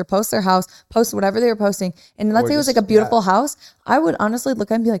influencer, post their house, post whatever they were posting, and let's say it was like a beautiful house, I would honestly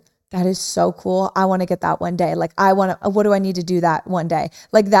look at it and be like, that is so cool. I want to get that one day. Like, what do I need to do that one day?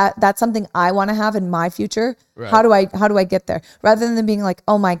 Like that's something I want to have in my future. Right. How do I get there? Rather than being like,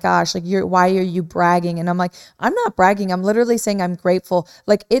 oh my gosh, like why are you bragging? And I'm like, I'm not bragging. I'm literally saying I'm grateful.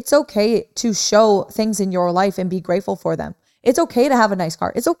 Like, it's okay to show things in your life and be grateful for them. It's okay to have a nice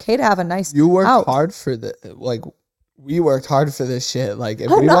car. It's okay to have a nice You worked house. hard for we worked hard for this shit. Like, if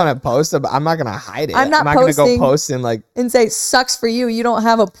we want to post it, I'm not going to hide it. I'm not going to go posting post and like, and say, sucks for you. You don't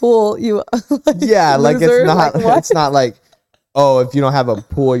have a pool. You yeah, like loser. it's not, Like, what? it's not like, oh, if you don't have a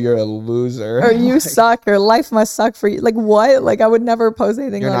pool, you're a loser. Or you Like, suck, or life must suck for you. Like, what? Like, I would never post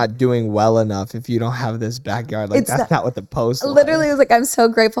anything. you're like, not doing well enough if you don't have this backyard. Like, It's that's not what the post literally, it was. was like, I'm so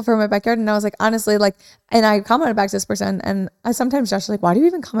grateful for my backyard. And I was like, honestly, like, and I commented back to this person, and I sometimes Josh like, why do you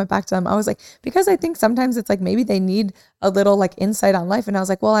even comment back to them? I was like, because I think sometimes it's like maybe they need a little like insight on life. And I was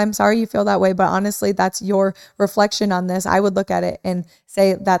like, well, I'm sorry you feel that way, but honestly, that's your reflection on this. I would look at it and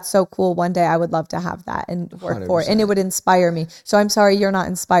say, that's so cool. One day I would love to have that and work for it, and it would inspire me. So I'm sorry you're not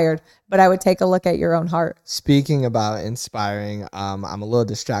inspired, but I would take a look at your own heart. Speaking about inspiring, I'm a little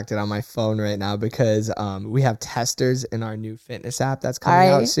distracted on my phone right now because we have testers in our new fitness app that's coming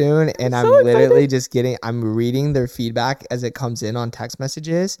out soon, and I'm so literally I'm reading their feedback as it comes in on text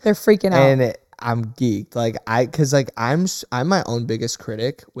messages. They're freaking out. And I'm geeked. Like, cause like I'm my own biggest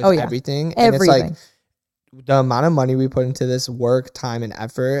critic with everything. And it's like the amount of money we put into this work, time, and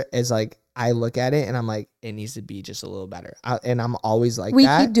effort is like, I look at it and I'm like, it needs to be just a little better. And I'm always like we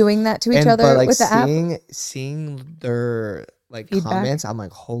that. keep doing that to each other but like with the app. seeing their like Feedback. comments, I'm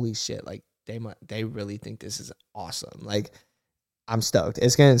like, holy shit! Like they really think this is awesome. Like, I'm stoked.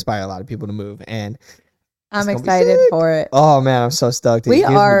 It's gonna inspire a lot of people to move, and I'm gonna be excited sick. for it. Oh man, I'm so stoked. It We gives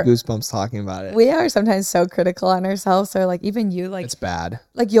me are- goosebumps talking about it. We are sometimes so critical on ourselves, or like even you, like It's bad.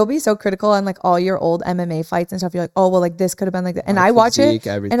 like you'll be so critical on like all your old MMA fights and stuff. You're like, oh well, like this could have been like that, and My I watch physique, it,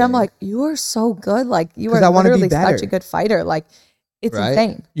 everything. and I'm like, you are so good. Like you 'Cause are I wanna be literally such better. a good fighter. Like it's Right?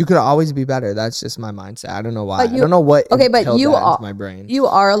 insane. You could always be better. That's just my mindset. I don't know why. But I don't know what. okay, but instilled you that are- into my brain. You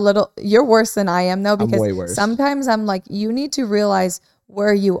are a little. You're worse than I am though, because way worse. sometimes I'm like, you need to realize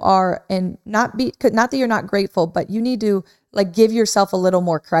where you are and not that you're not grateful, but you need to like give yourself a little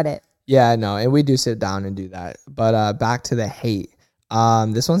more credit. Yeah, I know, and we do sit down and do that. But back to the hate.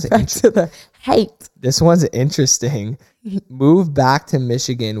 This one's Back to the hate. This one's interesting. Move back to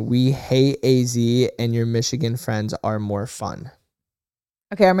Michigan. We hate AZ, and your Michigan friends are more fun.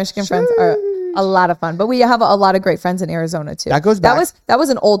 Okay, our Michigan friends are a lot of fun, but we have a lot of great friends in Arizona too. That goes back. That was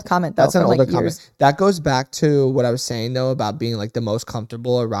an old comment though. That's an from, older like, comment. years. That goes back to what I was saying though about being like the most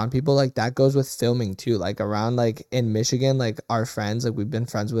comfortable around people. Like that goes with filming too. Like around like in Michigan, like our friends, like we've been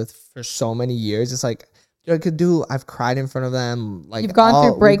friends with for so many years. It's like I've cried in front of them. Like You've gone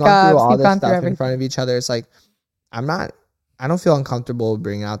through we've breakups, all you've this gone through stuff in everything. front of each other. It's like I don't feel uncomfortable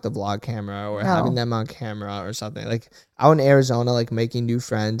bringing out the vlog camera or No. having them on camera or something. Like out in Arizona, like making new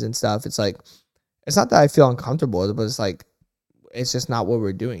friends and stuff. It's like it's not that I feel uncomfortable, but it's like it's just not what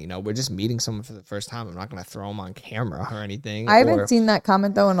we're doing. You know, we're just meeting someone for the first time. I'm not gonna throw them on camera or anything. I haven't seen that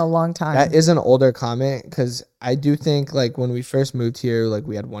comment though in a long time. That is an older comment because I do think like when we first moved here, like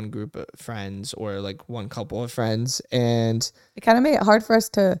we had one group of friends or like one couple of friends, and It kind of made it hard for us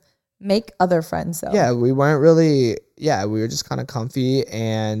to make other friends though. Yeah, we weren't really. Yeah, we were just kind of comfy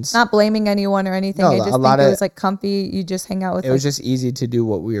and Not blaming anyone or anything. No, I just a think lot it of- was like comfy. You just hang out with. it was just easy to do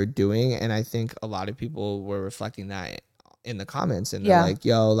what we were doing, and I think a lot of people were reflecting that in the comments, and they're Yeah. like,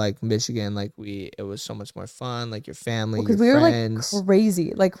 "Yo, like Michigan, like it was so much more fun, like your family, because your we were friends." like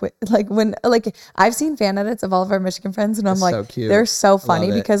crazy, like when I've seen fan edits of all of our Michigan friends, and I'm It's like, so cute. they're so funny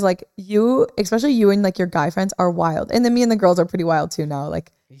love it. because like you, especially you and like your guy friends are wild, and then me and the girls are pretty wild too now.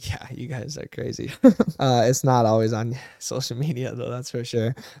 Like, Yeah, you guys are crazy. It's not always on social media though, that's for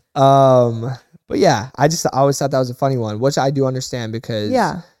sure. But yeah, I always thought that was a funny one, which I do understand because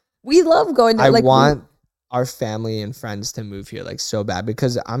yeah, we love going to I like want our family and friends to move here like so bad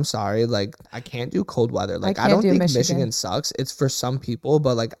because I'm sorry, like I can't do cold weather. Like I can't don't do think Michigan. Michigan sucks. It's for some people,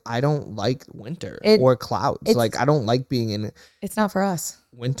 but like I don't like winter It- or clouds. it's- Like I don't like being in it's not for us.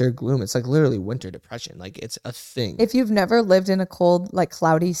 winter gloom. It's like literally winter depression. Like it's a thing. If you've never lived in a cold, like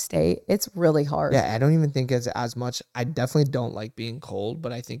cloudy state, it's really hard. Yeah, I don't even think it's as much. I definitely don't like being cold,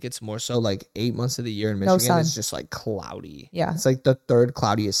 but I think it's more so like 8 months of the year in No Michigan is sun. just like cloudy. Yeah. It's like the third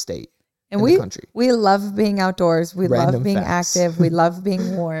cloudiest state And in we the country. we love being outdoors. We Random love being facts. active. We love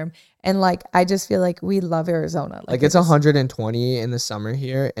being warm. And like I just feel like we love Arizona. Like it it's just- 120 in the summer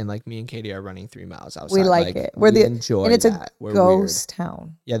here, and like me and Katie are running 3 miles outside. We like it. We're we the enjoy and it's a that. We're ghost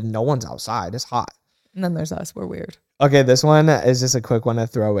town. weird. Yeah, no one's outside. It's hot. And then there's us. We're weird. Okay, this one is just a quick one to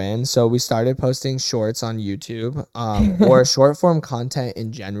throw in. So we started posting shorts on YouTube, or short form content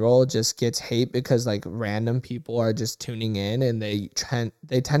in general just gets hate because like random people are just tuning in and they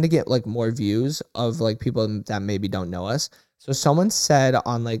tend to get like more views of like people that maybe don't know us. So someone said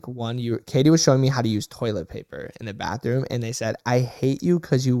on like Katie was showing me how to use toilet paper in the bathroom, and they said, "I hate you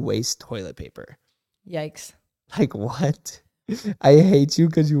because you waste toilet paper." Yikes. Like what? I hate you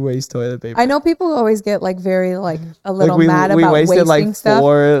because you waste toilet paper. I know people always get like very like a little we mad about wasted wasting like stuff.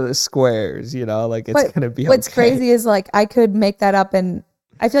 4 squares, you know, like it's But gonna be What's okay. crazy is like I could make that up, and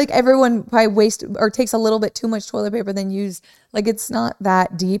I feel like everyone probably wastes or takes a little bit too much toilet paper than use. Like it's not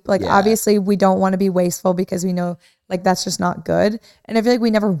that deep. Like Yeah. obviously we don't want to be wasteful because we know like that's just not good. And I feel like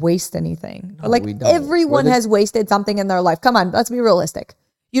we never waste anything. No, But like we don't. everyone We're the- has wasted something in their life. Come on, let's be realistic.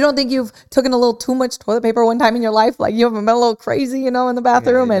 You don't think you've taken a little too much toilet paper one time in your life? Like you haven't been a little crazy, you know, in the Yeah,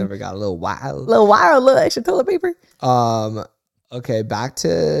 bathroom you and never got a little wild. a little wire, a little extra toilet paper. Okay, back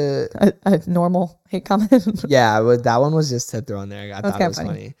to A normal hate comment. yeah, but that one was just to throw in there. I thought it kinda was funny.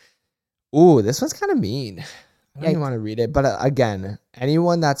 funny. Ooh, this one's kind of mean. I don't even Yikes. want to read it, but again,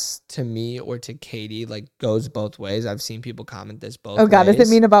 anyone that's to me or to Katie like goes both ways. I've seen people comment this both. Oh God, ways. is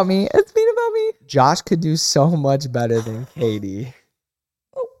it mean about me? It's mean about me. Josh could do so much better than Katie.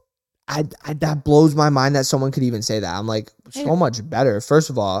 I that blows my mind that someone could even say that. I'm like, so much better. First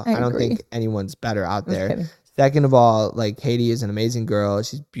of all, I I don't agree. think anyone's better out I'm just there. kidding. Second of all, like Katie is an amazing girl.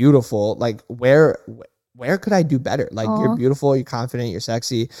 She's beautiful. Like where could I do better? Like Aw. you're beautiful, you're confident, you're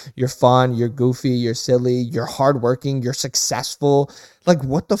sexy, you're fun, you're goofy, you're silly, you're hardworking, you're successful. Like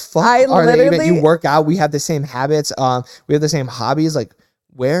what the fuck I are they even? literally- You work out. We have the same habits. We have the same hobbies. Like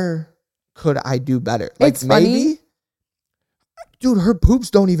where could I do better? Like It's funny. maybe, dude, her poops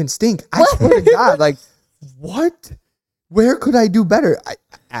don't even stink. I What? swear to God. Like what? Where could I do better?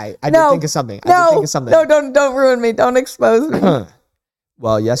 I did No. think of something. I did think of something. No, don't ruin me. Don't expose me.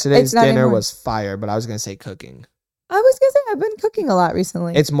 Well, yesterday's It's not dinner anymore. was fire, but I was gonna say cooking. I was gonna say I've been cooking a lot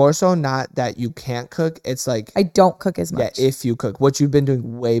recently. It's more so not that you can't cook. It's like I don't cook as yeah, much. if you cook, which you've been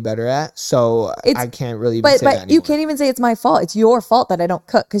doing way better at. So It's- I can't really. Even but say that you anymore. can't even say it's my fault. It's your fault that I don't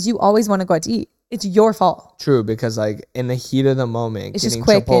cook because you always want to go out to eat. It's your fault. True, because like in the heat of the moment, It's just getting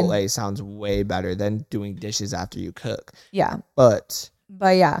quick Chipotle sounds way better than doing dishes after you cook. Yeah, But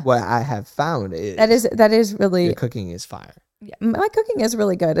but yeah, what I have found is that is really your cooking is fire. yeah, my cooking is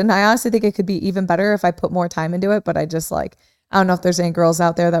really good, and I honestly think it could be even better if I put more time into it. But I just like I don't know if there's any girls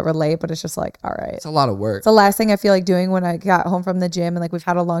out there that relate, but it's just like all right. It's a lot of work. It's the last thing I feel like doing when I got home from the gym and like we've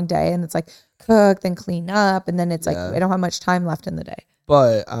had a long day and it's like cook, then clean up, and then it's like Yeah. I don't have much time left in the day.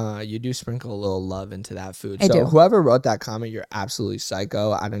 But you do sprinkle a little love into that food. I So do. whoever wrote that comment, you're absolutely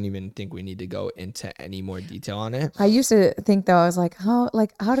psycho. I don't even think we need to go into any more detail on it. I used to think though, I was like, how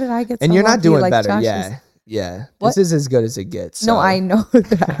did I get? And so you're not lucky doing like better. Josh is? Yeah. Yeah. What? This is as good as it gets. No, so- I know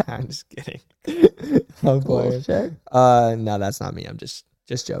that. I'm just kidding. I'm playing. Bullshit. No, that's not me. I'm just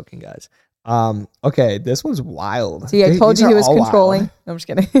joking, guys. Okay, this one's wild. See, I These told you are he was all wild. controlling. No, I'm just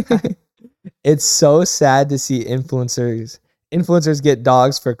kidding. It's so sad to see influencers get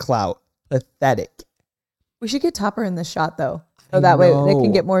dogs for clout. Pathetic. We should get Topper in this shot though, so I that way they know.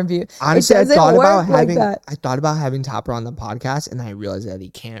 can get more views. Honestly, it doesn't work like that. I thought about having Topper on the podcast, and I realized that he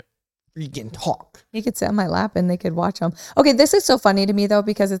can't freaking talk. He could sit on my lap and they could watch him. Okay, this is so funny to me though,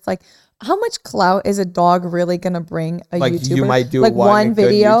 because it's like, how much clout is a dog really gonna bring a Like YouTuber? you might do like one good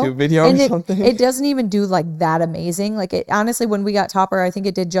video, YouTube video and or something. it doesn't even do like that amazing. Like it honestly, when we got Topper, I think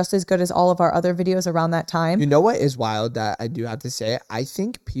it did just as good as all of our other videos around that time. You know what is wild that I do have to say? I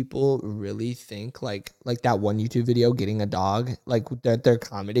think people really think like that one YouTube video getting a dog, like that they're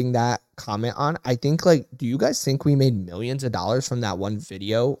commenting that comment on. I think like, do you guys think we made millions of dollars from that one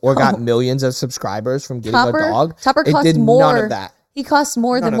video or got millions of subscribers from getting a dog? Topper it cost did more. None of that. He costs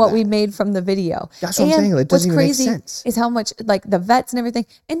more than what we made from the video. That's what I'm saying. It doesn't even make sense. Is how much like the vets and everything.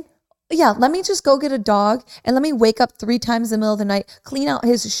 And yeah, let me just go get a dog and let me wake up 3 times in the middle of the night, clean out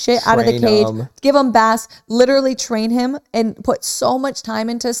his shit out of the cage, give him baths, literally train him and put so much time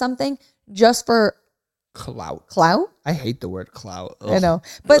into something just for clout. I hate the word clout. Ugh. I know,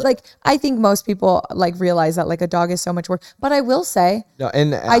 but like I think most people like realize that like a dog is so much work. But I will say, no,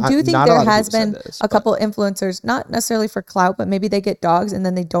 and I do think there has been a couple influencers, not necessarily for clout, but maybe they get dogs and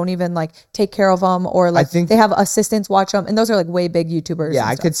then they don't even like take care of them, or like they have assistants watch them, and those are like way big YouTubers. Yeah,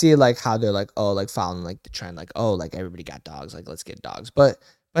 I could see like how they're like, oh, like following like the trend, like, oh, like everybody got dogs, like let's get dogs, but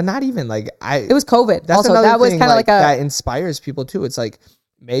not even like it was COVID. That's also that was kind of like a that inspires people too. It's like,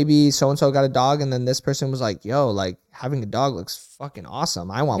 maybe so-and-so got a dog and then this person was like, yo, like having a dog looks fucking awesome.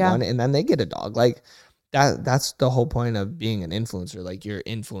 I want one. And then they get a dog. Like that's the whole point of being an influencer. Like you're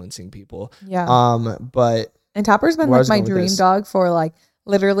influencing people. Yeah. And Topper's been like my dream dog for like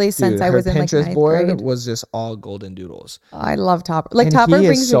literally since I was in like Pinterest board was just all golden doodles. Oh, I love Topper. Like and Topper he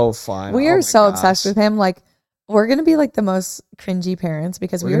brings is so fun. We are so obsessed with him. Like we're going to be like the most cringy parents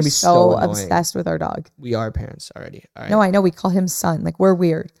because we are so obsessed with our dog. We are parents already. All right. No, I know. We call him son. Like we're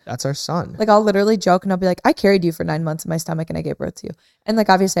weird. That's our son. Like I'll literally joke and I'll be like, I carried you for 9 months in my stomach and I gave birth to you. And like,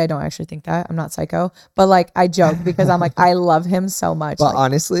 obviously I don't actually think that. I'm not psycho, but like I joke because I'm like, I love him so much. But like,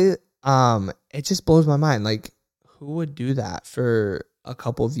 honestly, it just blows my mind. Like who would do that for a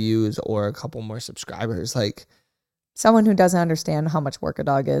couple views or a couple more subscribers? Like someone who doesn't understand how much work a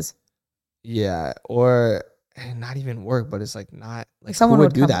dog is. Yeah. Or not even work, but it's like not like someone who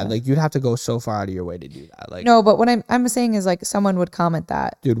would do that. Like you'd have to go so far out of your way to do that. Like no, but what I'm saying is like someone would comment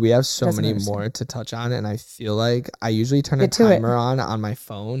that. Dude, we have so many more to touch on, and I feel like I usually turn a timer on my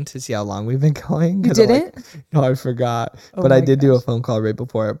phone to see how long we've been going. You didn't? Like, no, I forgot. But I did do a phone call right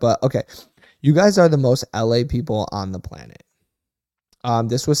before it. But okay, you guys are the most LA people on the planet.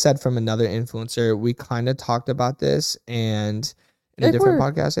 This was said from another influencer. We kind of talked about this and in a different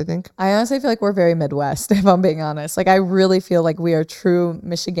podcast, I think. I honestly feel like we're very Midwest, if I'm being honest. Like, I really feel like we are true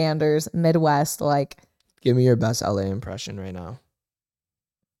Michiganders, Midwest. Like, give me your best LA impression right now.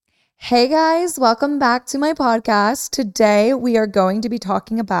 Hey guys, welcome back to my podcast. Today we are going to be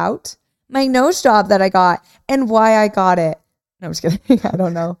talking about my nose job that I got and why I got it. No, I'm just kidding. I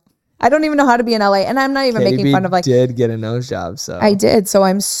don't know. I don't even know how to be in LA, and I'm not even making fun of like. Did get a nose job, so I did. So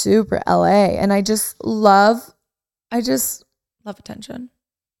I'm super LA, and I just love attention.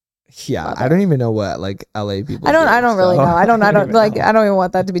 Yeah, I don't even know what like LA people. I don't really know. I don't like. I don't even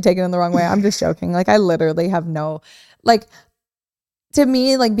want that to be taken in the wrong way. I'm just joking. Like I literally have no, like, to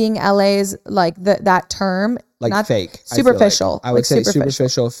me, like being LA is like that term. Like not fake. Superficial. I would say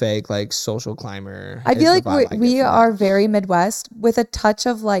superficial, fake, like social climber. I feel like we are very Midwest with a touch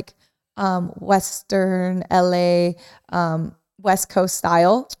of like Western LA, West Coast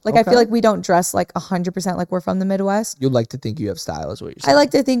style. Like I feel like we don't dress like 100% like we're from the Midwest. You'd like to think you have style is what you're saying. I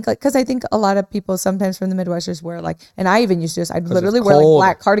like to think like, because I think a lot of people sometimes from the Midwest just wear like, and I even used to just, I'd literally wear like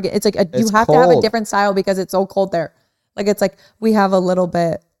black cardigan. It's like you have to have a different style because it's so cold there. Like it's like we have a little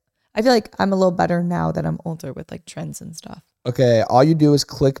bit, I feel like I'm a little better now that I'm older with like trends and stuff. Okay, all you do is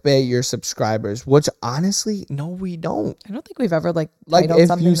clickbait your subscribers, which honestly, no, we don't. I don't think we've ever like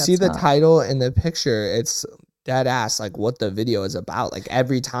if you see the title in the picture, it's dead ass like what the video is about. Like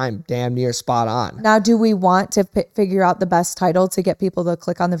every time, damn near spot on. Now, do we want to figure out the best title to get people to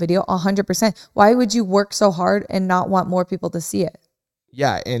click on the video? 100%. Why would you work so hard and not want more people to see it?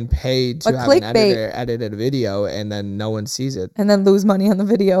 Yeah, and pay to have an editor edit a video and then no one sees it. And then lose money on the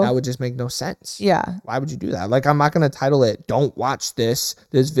video. That would just make no sense. Yeah. Why would you do that? Like, I'm not going to title it, "Don't watch this.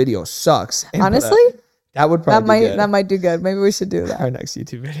 This video sucks." Honestly? That would probably that might do good. Maybe we should do that. Our next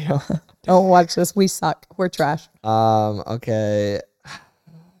YouTube video. Don't watch this. We suck. We're trash. Okay.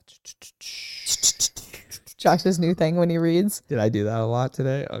 Josh's new thing when he reads. Did I do that a lot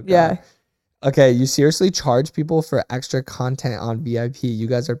today? Okay. Yeah. Okay, you seriously charge people for extra content on VIP. You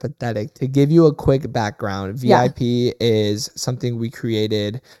guys are pathetic. To give you a quick background, VIP is something we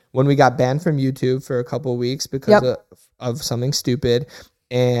created when we got banned from YouTube for a couple of weeks because of something stupid.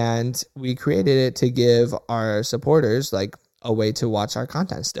 And we created it to give our supporters, like a way to watch our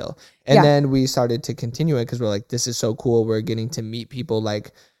content still. And Yeah. then we started to continue it because we're like, this is so cool. We're getting to meet people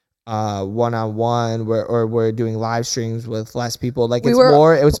like one-on-one, or we're doing live streams with less people. Like it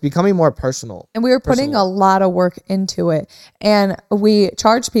was becoming more personal. And we were putting a lot of work into it. And we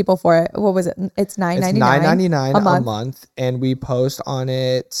charged people for it. What was it? It's $9.99 a month. And we post on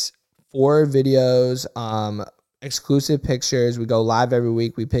it 4 videos, exclusive pictures. We go live every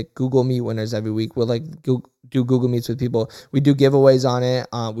week. We pick Google Meet winners every week. We'll like do Google Meets with people. We do giveaways on it.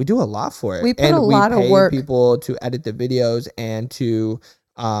 We do a lot for it. We put a lot of work. People to edit the videos and to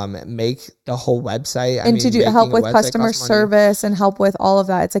make the whole website. And to help with customer service and help with all of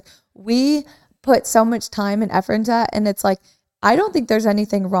that. It's like we put so much time and effort into that. And it's like, I don't think there's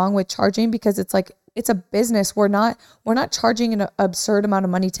anything wrong with charging, because it's like, it's a business. We're not charging an absurd amount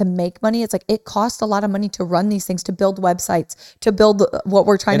of money to make money. It's like, it costs a lot of money to run these things, to build websites, to build what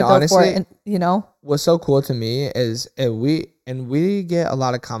we're trying to build for it. And you know, what's so cool to me is we get a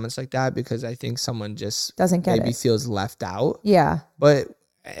lot of comments like that because I think someone just doesn't get maybe feels left out. Yeah. But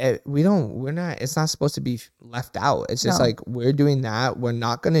it's not supposed to be left out. It's just like, we're doing that. We're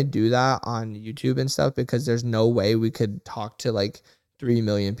not going to do that on YouTube and stuff because there's no way we could talk to like 3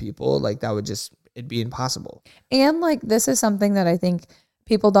 million people. Like that would just, it'd be impossible. And like, this is something that I think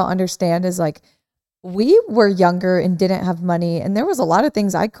people don't understand is like, we were younger and didn't have money, and there was a lot of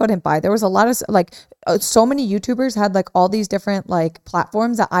things I couldn't buy. There was a lot of like, so many YouTubers had like all these different like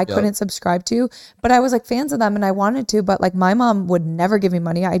platforms that I couldn't subscribe to, but I was like fans of them and I wanted to, but like my mom would never give me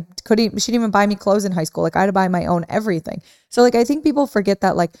money. She didn't even buy me clothes in high school. Like I had to buy my own everything. So like, I think people forget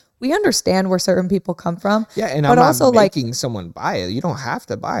that like, we understand where certain people come from. Yeah, and I'm not making someone buy it. You don't have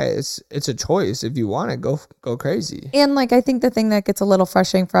to buy it. It's a choice. If you want it, go crazy. And like, I think the thing that gets a little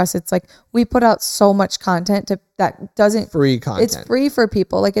frustrating for us, it's like we put out so much content that doesn't free content. It's free for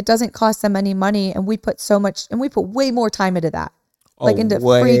people. Like it doesn't cost them any money, and we put so much, and we put way more time into that. Like into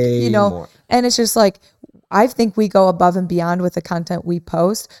free, more. And it's just like, I think we go above and beyond with the content we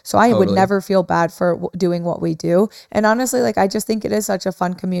post. So I would never feel bad for doing what we do. And honestly, like, I just think it is such a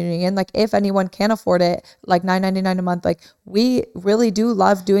fun community. And like, if anyone can afford it, like $9.99 a month, like we really do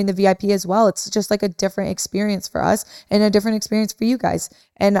love doing the VIP as well. It's just like a different experience for us and a different experience for you guys.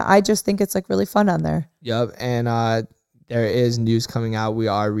 And I just think it's like really fun on there. Yep. And, there is news coming out. We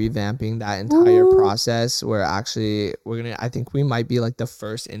are revamping that entire process. I think we might be like the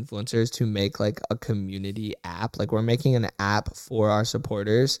first influencers to make like a community app. Like we're making an app for our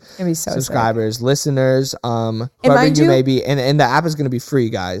supporters, subscribers, listeners, whoever you may be. And the app is going to be free,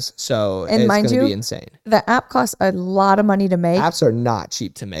 guys. So it's going to be insane. The app costs a lot of money to make. Apps are not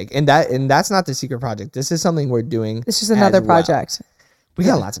cheap to make. And that's not the secret project. This is something we're doing. It's just another project. We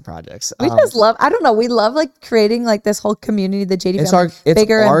got lots of projects. We just love, I don't know, we love like creating like this whole community, the JD family,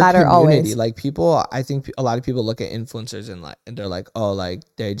 bigger and better community. Always. Like people, I think a lot of people look at influencers and they're like, oh, like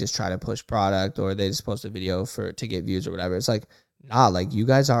they just try to push product or they just post a video to get views or whatever. It's like, nah, like you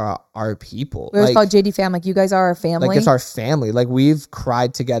guys are our people. We're called JD fam. Like you guys are our family. Like it's our family. Like we've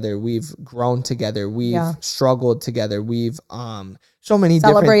cried together. We've grown together. We've struggled together. We've, so many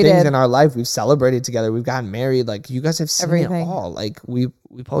different things in our life. We've celebrated together. We've gotten married. Like you guys have seen it all. Like we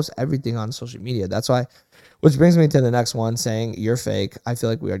post everything on social media. That's why, which brings me to the next one, saying you're fake. I feel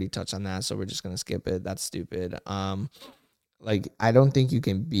like we already touched on that, so we're just gonna skip it. That's stupid. Like I don't think you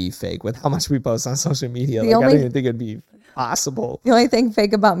can be fake with how much we post on social media. Like I don't even think it'd be possible. The only thing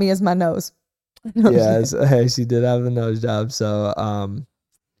fake about me is my nose. Yes, hey, she did have a nose job. So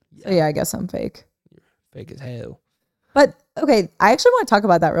yeah, I guess I'm fake. You're fake as hell. But okay, I actually want to talk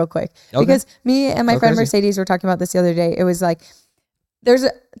about that real quick because me and my friend Mercedes were talking about this the other day. It was like,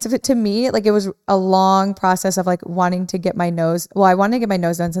 to me, like it was a long process of like wanting to get my nose. Well, I wanted to get my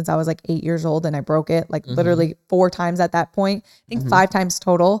nose done since I was like 8 years old and I broke it like literally 4 times at that point. I think 5 times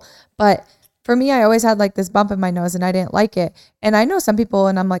total. But for me, I always had like this bump in my nose and I didn't like it. And I know some people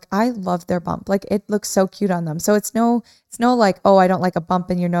and I'm like, I love their bump. Like it looks so cute on them. So it's no like, oh, I don't like a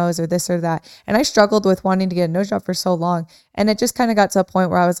bump in your nose or this or that. And I struggled with wanting to get a nose job for so long. And it just kind of got to a point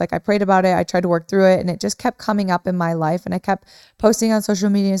where I was like, I prayed about it. I tried to work through it and it just kept coming up in my life. And I kept posting on social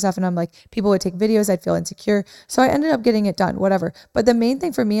media and stuff. And I'm like, people would take videos. I'd feel insecure. So I ended up getting it done, whatever. But the main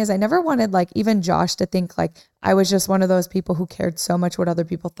thing for me is I never wanted like even Josh to think like I was just one of those people who cared so much what other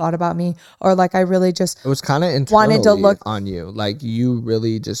people thought about me, or like I really just, it was kind of wanted to look on you. Like you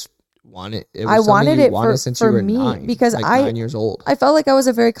really just wanted it. I wanted it since for you were me 9, because like 9 years old. I felt like I was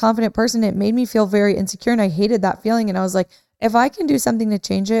a very confident person. It made me feel very insecure and I hated that feeling. And I was like, if I can do something to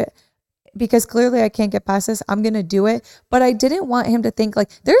change it, because clearly I can't get past this. I'm going to do it. But I didn't want him to think like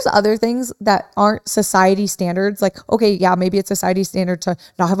there's other things that aren't society standards. Like, okay, yeah, maybe it's society standard to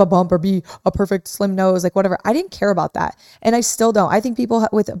not have a bump or be a perfect slim nose, like whatever. I didn't care about that. And I still don't. I think people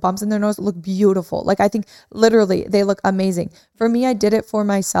with bumps in their nose look beautiful. Like I think literally they look amazing. For me, I did it for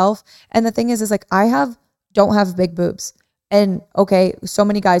myself. And the thing is like don't have big boobs. And okay, so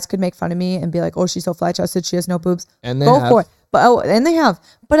many guys could make fun of me and be like, oh, she's so flat chested, she has no boobs. And they go have. for it. And they have.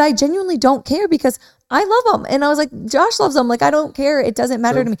 But I genuinely don't care because I love them. And I was like, Josh loves them. Like, I don't care. It doesn't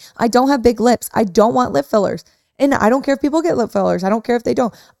matter to me. I don't have big lips. I don't want lip fillers. And I don't care if people get lip fillers. I don't care if they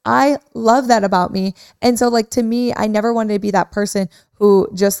don't. I love that about me. And so like to me, I never wanted to be that person who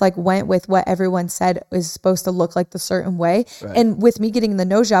just like went with what everyone said is supposed to look like the certain way. Right. And with me getting the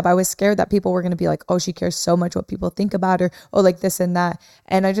nose job, I was scared that people were going to be like, oh, she cares so much what people think about her. Oh, like this and that.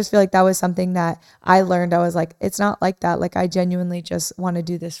 And I just feel like that was something that I learned. I was like, it's not like that. Like I genuinely just want to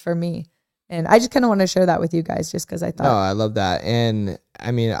do this for me. And I just kind of want to share that with you guys just because I thought. No, I love that. And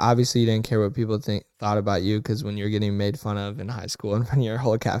I mean, obviously you didn't care what people thought about you because when you're getting made fun of in high school in front of your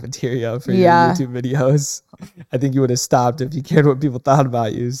whole cafeteria for your YouTube videos, I think you would have stopped if you cared what people thought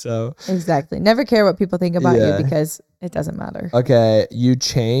about you. So exactly. Never care what people think about you because it doesn't matter. Okay. You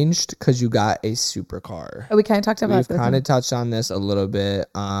changed because you got a supercar. Oh, we kind of talked about this. We've kind of touched on this a little bit.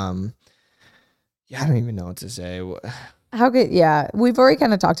 Yeah, I don't even know what to say. How good? Yeah, we've already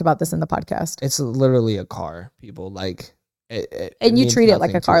kind of talked about this in the podcast. It's literally a car, people like. And you treat it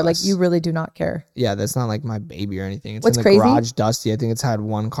like a car, like you really do not care. Yeah, that's not like my baby or anything. It's What's in the crazy? Garage dusty. I think it's had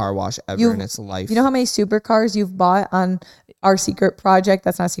one car wash ever in its life. You know how many supercars you've bought on our secret project?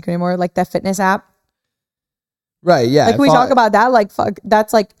 That's not a secret anymore. Like that fitness app. Right. Yeah. Like we talk about that. Like fuck,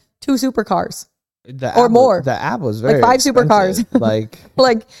 that's like 2 supercars. Or more. The app was very like 5 expensive. supercars. Like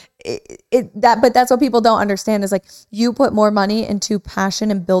like but that's what people don't understand is like you put more money into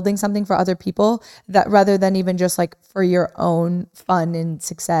passion and building something for other people that rather than even just like for your own fun and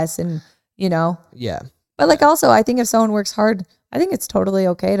success and yeah. But like also I think if someone works hard, I think it's totally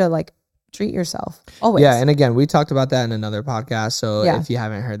okay to like treat yourself always. Yeah, and again, we talked about that in another podcast. So if you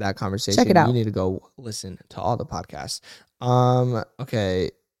haven't heard that conversation, check it out. You need to go listen to all the podcasts.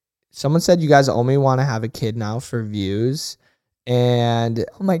 Okay. Someone said you guys only want to have a kid now for views. And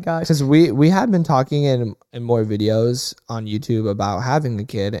oh my gosh, because we have been talking in more videos on YouTube about having a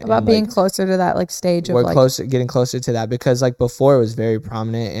kid, about and being closer to that like stage of like getting closer to that, because like before it was very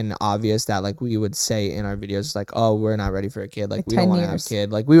prominent and obvious that like we would say in our videos like, oh, we're not ready for a kid, like we don't want to have a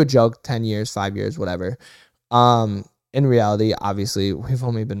kid, like we would joke 10 years 5 years whatever. In reality, obviously we've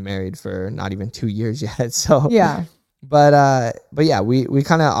only been married for not even 2 years yet, so yeah. But yeah, we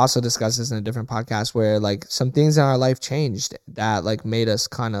kind of also discussed this in a different podcast where like some things in our life changed that like made us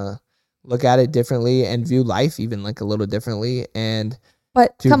kind of look at it differently and view life even like a little differently. And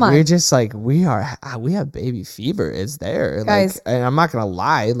but dude, come on, we're just like we have baby fever. It's there, guys. Like, and I'm not gonna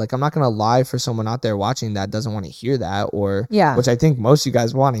lie for someone out there watching that doesn't want to hear that, or which I think most of you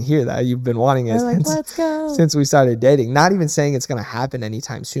guys want to hear that. You've been wanting it since we started dating. Not even saying it's gonna happen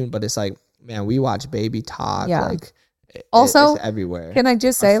anytime soon, but it's like, man, we watch baby talk like. Also, it's everywhere. Can I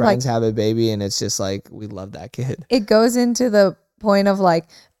just say, our friends like, have a baby, and it's just like we love that kid. It goes into the point of like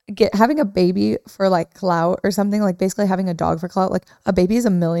having a baby for like clout or something, like basically having a dog for clout. Like a baby is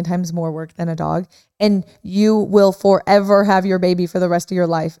 1,000,000 times more work than a dog, and you will forever have your baby for the rest of your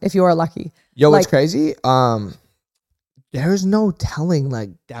life if you are lucky. Yo, what's crazy? There's no telling like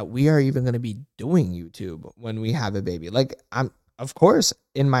that we are even going to be doing YouTube when we have a baby. Like of course,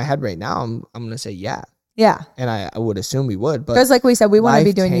 in my head right now, I'm going to say yeah. Yeah. And I would assume we would. But because like we said, we want to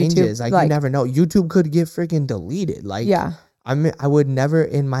be doing changes. YouTube. Like you never know. YouTube could get freaking deleted. Like I would never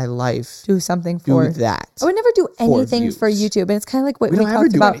in my life do something for that. I would never do anything for YouTube. And it's kind of like what we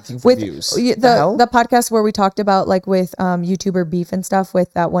talked about with the podcast where we talked about like with YouTuber beef and stuff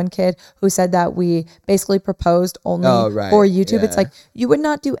with that one kid who said that we basically proposed only for YouTube. Yeah. It's like you would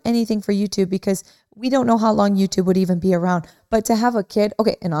not do anything for YouTube because we don't know how long YouTube would even be around. But to have a kid,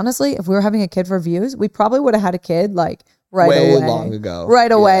 okay, and honestly, if we were having a kid for views, we probably would have had a kid like way long ago.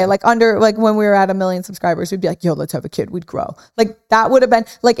 Right away. Like when we were at 1 million subscribers, we'd be like, yo, let's have a kid. We'd grow. Like that would have been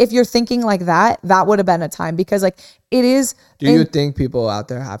like, if you're thinking like that would have been a time because like it is. Do you think people out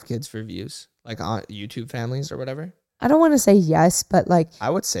there have kids for views? Like on YouTube families or whatever? I don't want to say yes, but like I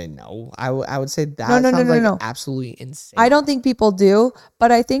would say no. I would say that no. Absolutely insane. I don't think people do,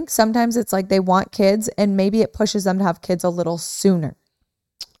 but I think sometimes it's like they want kids and maybe it pushes them to have kids a little sooner.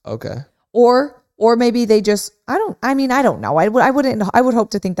 Okay. Or maybe they just I don't know. I would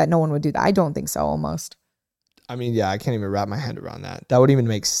hope to think that no one would do that. I don't think so almost. I mean, yeah, I can't even wrap my head around that. That would even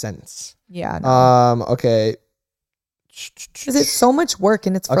make sense. Yeah. No. Okay. Because it's so much work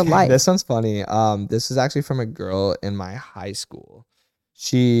and it's for life. This one's funny. This is actually from a girl in my high school.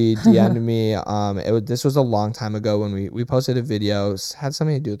 She DM'd me. This was a long time ago when we posted a video. Had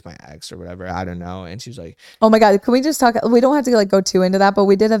something to do with my ex or whatever. I don't know. And she was like, "Oh my god, can we just talk? We don't have to like go too into that, but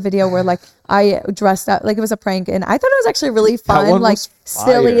we did a video where like I dressed up like it was a prank, and I thought it was actually really fun, like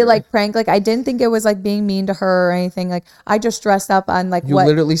silly, like prank. Like I didn't think it was like being mean to her or anything. Like I just dressed up on like you what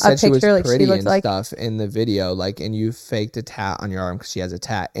literally said she was like, pretty she and like stuff in the video, like, and you faked a tat on your arm because she has a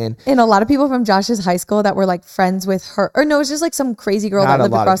tat, and a lot of people from Josh's high school that were like friends with her, or no, it's just like some crazy girl that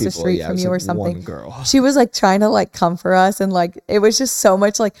lived across the street from you or something. One girl. She was like trying to like come for us, and like it was just so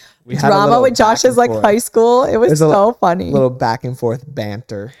much like We had a drama little with Josh's like forth. high school. It was There's so funny. Little back and forth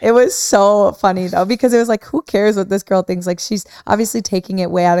banter. It was so funny though, because it was like, who cares what this girl thinks? Like she's obviously taking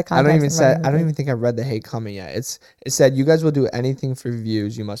it way out of context. I don't even think I read the hate comment yet. It said, "You guys will do anything for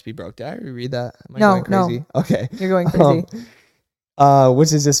views. You must be broke." Did I read that? Am I going crazy? No. Okay. You're going crazy.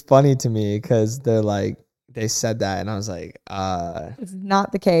 Which is just funny to me because they're like, they said that, and I was like, it's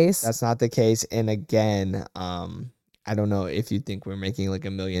not the case. That's not the case. And again, I don't know if you think we're making like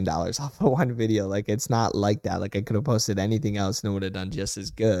 $1 million off of one video. Like it's not like that. Like I could have posted anything else and it would have done just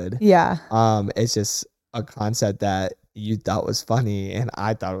as good. Yeah. It's just a concept that you thought was funny and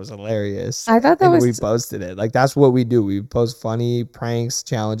I thought it was hilarious. I thought that was, we posted it. Like that's what we do. We post funny pranks,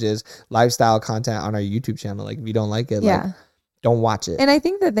 challenges, lifestyle content on our YouTube channel. Like if you don't like it, like don't watch it. And I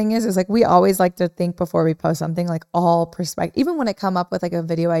think the thing is like we always like to think before we post something, like all perspective. Even when I come up with like a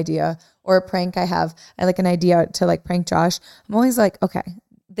video idea or a prank, I like an idea to like prank Josh. I'm always like, okay,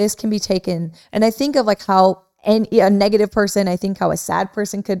 this can be taken. And I think of like how a negative person, I think how a sad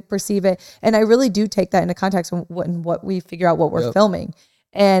person could perceive it. And I really do take that into context when what we figure out what we're filming.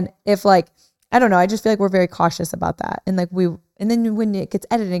 And if like, I don't know, I just feel like we're very cautious about that. And like and then when it gets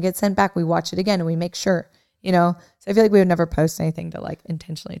edited and gets sent back, we watch it again and we make sure, you know? So I feel like we would never post anything to like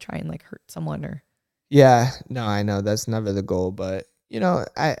intentionally try and like hurt someone or. Yeah, no, I know that's never the goal, but you know,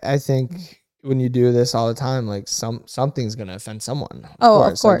 I think when you do this all the time, like something's gonna offend someone. Of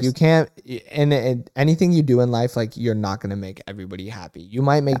course. Like you can't, and anything you do in life, like you're not gonna make everybody happy. You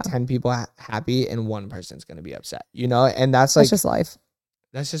might make 10 people happy, and one person's gonna be upset. You know, and that's just life.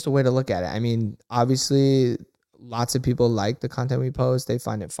 That's just a way to look at it. I mean, obviously, lots of people like the content we post. They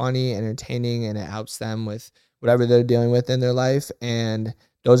find it funny, entertaining, and it helps them with whatever they're dealing with in their life. And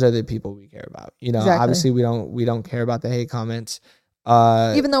those are the people we care about. You know, obviously we don't care about the hate comments.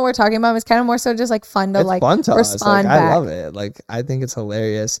 Even though we're talking about them, it's kind of more so just like fun to like fun to respond back. back. I love it. Like I think it's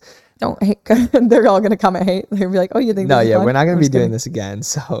hilarious. Don't hate. They're all gonna come and hate. They'll be like, "Oh, you think?" No, this is fun? we're not gonna be doing this again,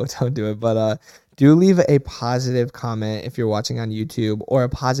 so don't do it. But do leave a positive comment if you're watching on YouTube, or a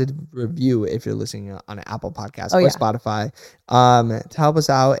positive review if you're listening on an Apple Podcast or Spotify, to help us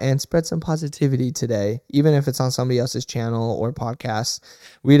out and spread some positivity today, even if it's on somebody else's channel or podcast.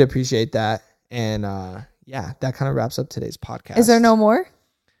 We'd appreciate that. And yeah, that kind of wraps up today's podcast. Is there no more?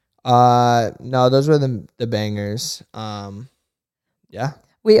 No, those were the bangers. Yeah.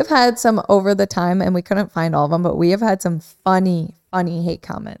 We have had some over the time, and we couldn't find all of them, but we have had some funny hate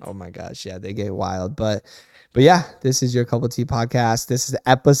comments. Oh my gosh, yeah, they get wild. But yeah, this is your Cup of Tea podcast. This is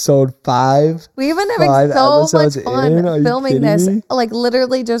episode 5. We've been having so much fun filming this. Like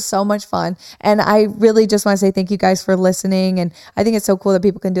literally just so much fun. And I really just want to say thank you guys for listening. And I think it's so cool that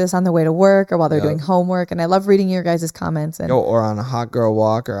people can do this on their way to work or while they're doing homework. And I love reading your guys' comments. And or on a hot girl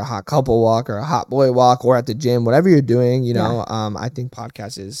walk or a hot couple walk or a hot boy walk or at the gym, whatever you're doing, you know, I think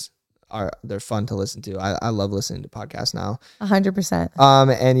podcasts they're fun to listen to. I love listening to podcasts now. 100%.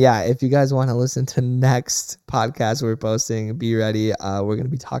 And yeah, if you guys want to listen to next podcast we're posting, be ready. We're going to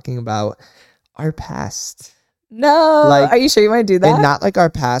be talking about our past. No, like, are you sure you want to do that? And not like our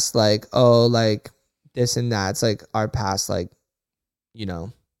past, like, oh, like this and that. It's like our past, like, you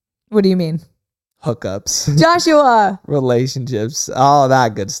know. What do you mean? Hookups, Joshua, relationships, all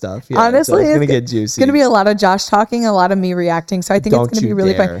that good stuff. Yeah, honestly, so it's gonna get juicy. It's gonna be a lot of Josh talking, a lot of me reacting. So I think it's gonna be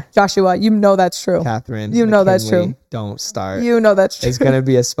really fun. Joshua, you know that's true. Catherine, you know that's true. Don't start. You know that's true. It's gonna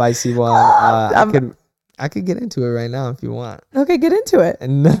be a spicy one. I could get into it right now if you want. Okay, get into it.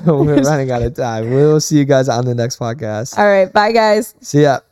 And no, we're running out of time. We'll see you guys on the next podcast. All right, bye guys. See ya.